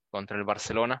clásico contra el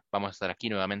Barcelona. Vamos a estar aquí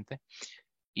nuevamente.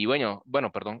 Y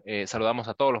perdón, saludamos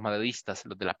a todos los madridistas,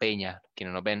 los de la Peña,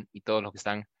 quienes nos ven y todos los que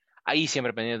están ahí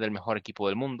siempre pendientes del mejor equipo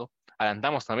del mundo.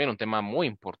 Adelantamos también un tema muy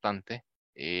importante,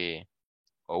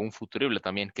 o un futurible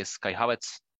también, que es Kai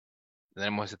Havertz.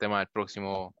 Tendremos ese tema el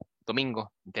próximo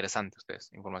domingo. Interesante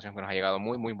ustedes, información que nos ha llegado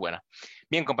muy, muy buena.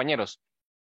 Bien, compañeros,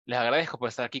 les agradezco por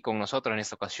estar aquí con nosotros en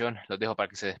esta ocasión. Los dejo para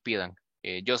que se despidan.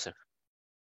 Joseph.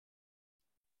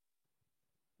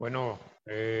 Bueno,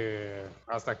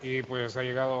 hasta aquí pues ha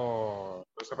llegado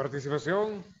nuestra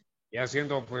participación. ya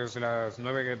siendo pues las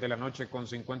 9 de la noche con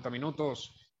 50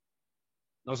 minutos.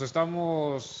 Nos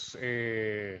estamos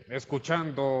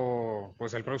escuchando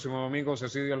pues el próximo domingo, si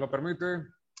así Dios lo permite,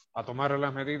 a tomar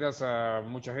las medidas a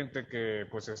mucha gente que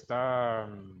pues está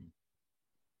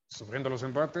sufriendo los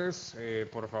empates.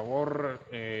 Por favor,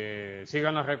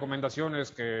 sigan las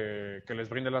recomendaciones que les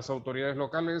brinden las autoridades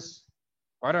locales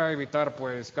para evitar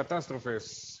pues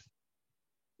catástrofes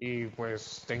y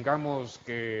pues tengamos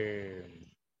que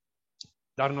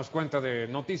darnos cuenta de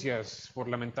noticias por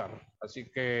lamentar.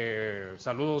 Así que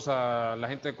saludos a la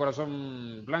gente de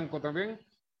Corazón Blanco también,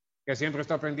 que siempre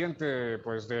está pendiente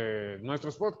pues de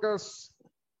nuestros podcasts.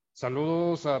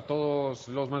 Saludos a todos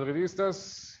los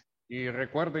madridistas y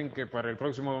recuerden que para el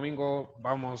próximo domingo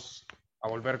vamos a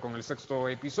volver con el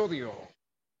 6º episodio.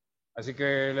 Así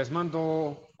que les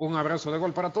mando un abrazo de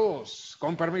gol para todos.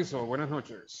 Con permiso, buenas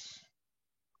noches.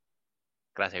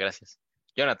 Gracias.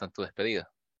 Jonathan, tu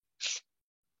despedida.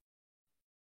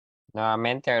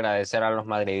 Nuevamente agradecer a los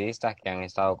madridistas que han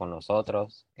estado con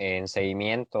nosotros en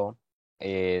seguimiento,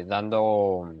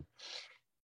 dando,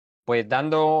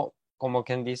 como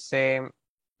quien dice,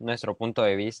 nuestro punto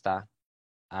de vista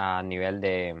a nivel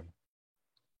de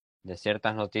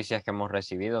ciertas noticias que hemos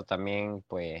recibido. También,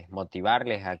 pues,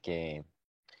 motivarles a que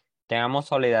tengamos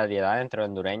solidaridad entre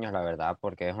hondureños, la verdad,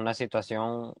 porque es una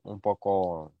situación un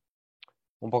poco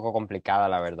complicada,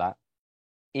 la verdad.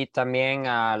 Y también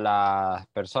a las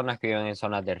personas que viven en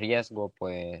zonas de riesgo,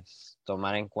 pues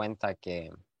tomar en cuenta que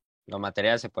lo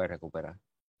material se puede recuperar.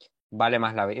 Vale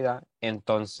más la vida.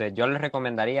 Entonces yo les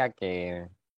recomendaría que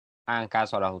hagan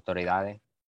caso a las autoridades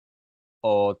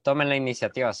o tomen la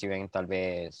iniciativa si ven tal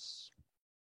vez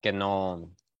que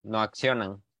no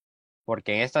accionan,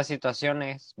 porque en estas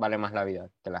situaciones vale más la vida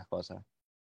que las cosas.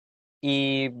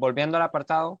 Y volviendo al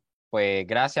apartado, pues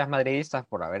gracias madridistas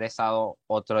por haber estado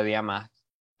otro día más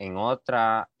en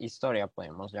otra historia,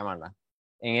 podemos llamarla,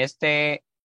 en esta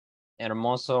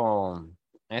hermosa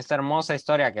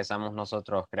historia que estamos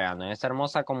nosotros creando, en esta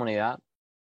hermosa comunidad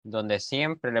donde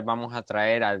siempre les vamos a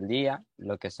traer al día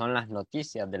lo que son las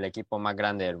noticias del equipo más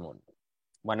grande del mundo.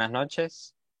 Buenas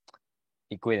noches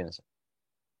y cuídense.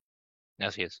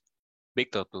 Así es.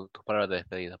 Víctor, tus palabras de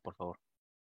despedida, por favor.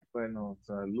 Bueno,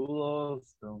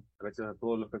 saludos. Gracias a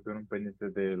todos los que estuvieron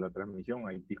pendientes de la transmisión.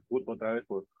 Ahí disculpo otra vez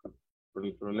por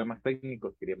los problemas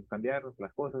técnicos. Queríamos cambiar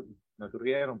las cosas, no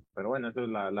surgieron. Pero bueno, eso es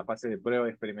la fase de prueba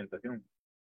y experimentación.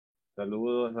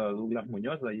 Saludos a Douglas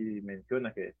Muñoz. Ahí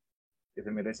menciona que se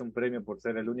merece un premio por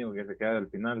ser el único que se queda al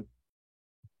final.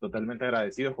 Totalmente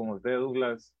agradecidos con usted,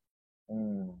 Douglas,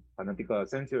 un fanático de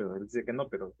Asensio. Él dice que no,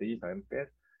 pero sí, sabemos qué es.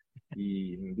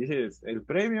 Y dices, el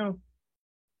premio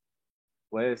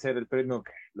puede ser el premio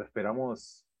que lo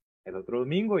esperamos el otro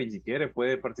domingo y si quiere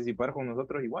puede participar con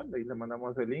nosotros igual. Ahí le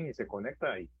mandamos el link y se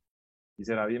conecta y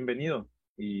será bienvenido.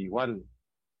 Y igual,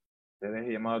 te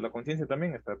deje llamado a la conciencia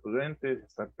también, estar prudentes,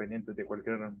 estar pendientes de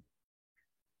cualquier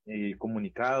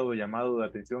comunicado, llamado de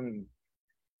atención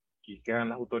que hagan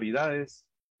las autoridades,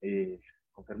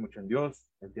 confiar mucho en Dios,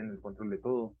 Él tiene el control de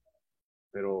todo,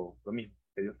 pero lo mismo,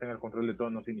 que Dios tenga el control de todo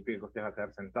no significa que usted va a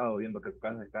quedar sentado viendo que su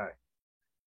casa se cae.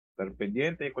 Estar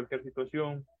pendiente de cualquier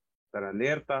situación, estar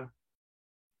alerta,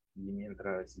 y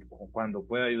mientras, cuando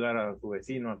pueda ayudar a su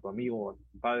vecino, a su amigo, a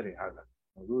su padre, haga.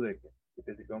 No dude que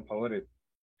usted se quedan favores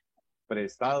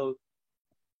prestados.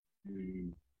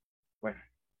 Y bueno,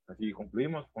 así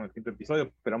concluimos con el 5º episodio.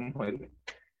 Esperamos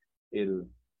el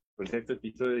 6º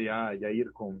episodio ya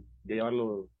ir ya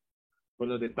llevarlo con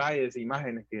los detalles e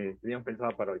imágenes que tenían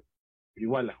pensado para hoy.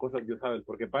 Igual, las cosas Dios sabe el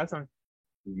por qué pasan.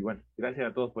 Y bueno, gracias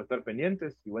a todos por estar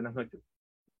pendientes y buenas noches.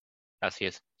 Así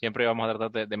es. Siempre vamos a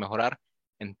tratar de mejorar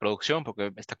en producción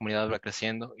porque esta comunidad va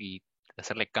creciendo y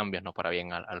hacerle cambios, ¿no? Para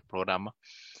bien al programa.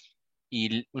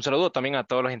 Y un saludo también a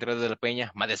todos los integrantes de la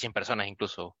Peña, más de 100 personas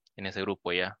incluso en ese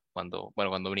grupo ya, cuando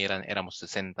vinieran éramos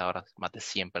 60, ahora más de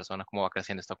 100 personas, cómo va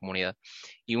creciendo esta comunidad.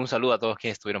 Y un saludo a todos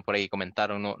quienes estuvieron por ahí y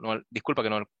comentaron, disculpa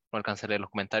que no alcancé a leer los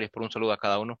comentarios, pero un saludo a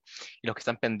cada uno. Y los que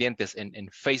están pendientes en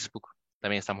Facebook,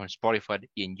 también estamos en Spotify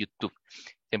y en YouTube.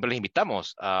 Siempre les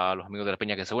invitamos a los amigos de la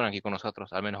Peña que se unan aquí con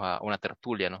nosotros, al menos a una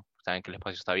tertulia, ¿no? Saben que el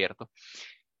espacio está abierto.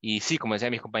 Y sí, como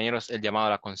decían mis compañeros, el llamado a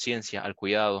la conciencia, al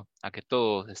cuidado, a que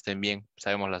todos estén bien.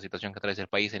 Sabemos la situación que atraviesa el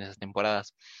país en esas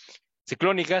temporadas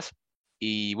ciclónicas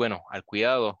y bueno, al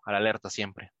cuidado, a la alerta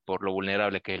siempre por lo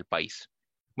vulnerable que es el país.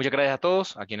 Muchas gracias a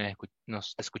todos, a quienes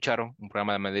nos escucharon, un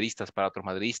programa de madridistas para otros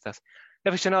madridistas, de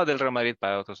aficionados del Real Madrid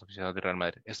para otros aficionados del Real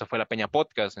Madrid. Esto fue la Peña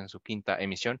Podcast en su 5ª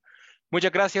emisión.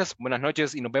 Muchas gracias, buenas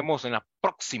noches y nos vemos en la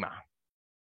próxima.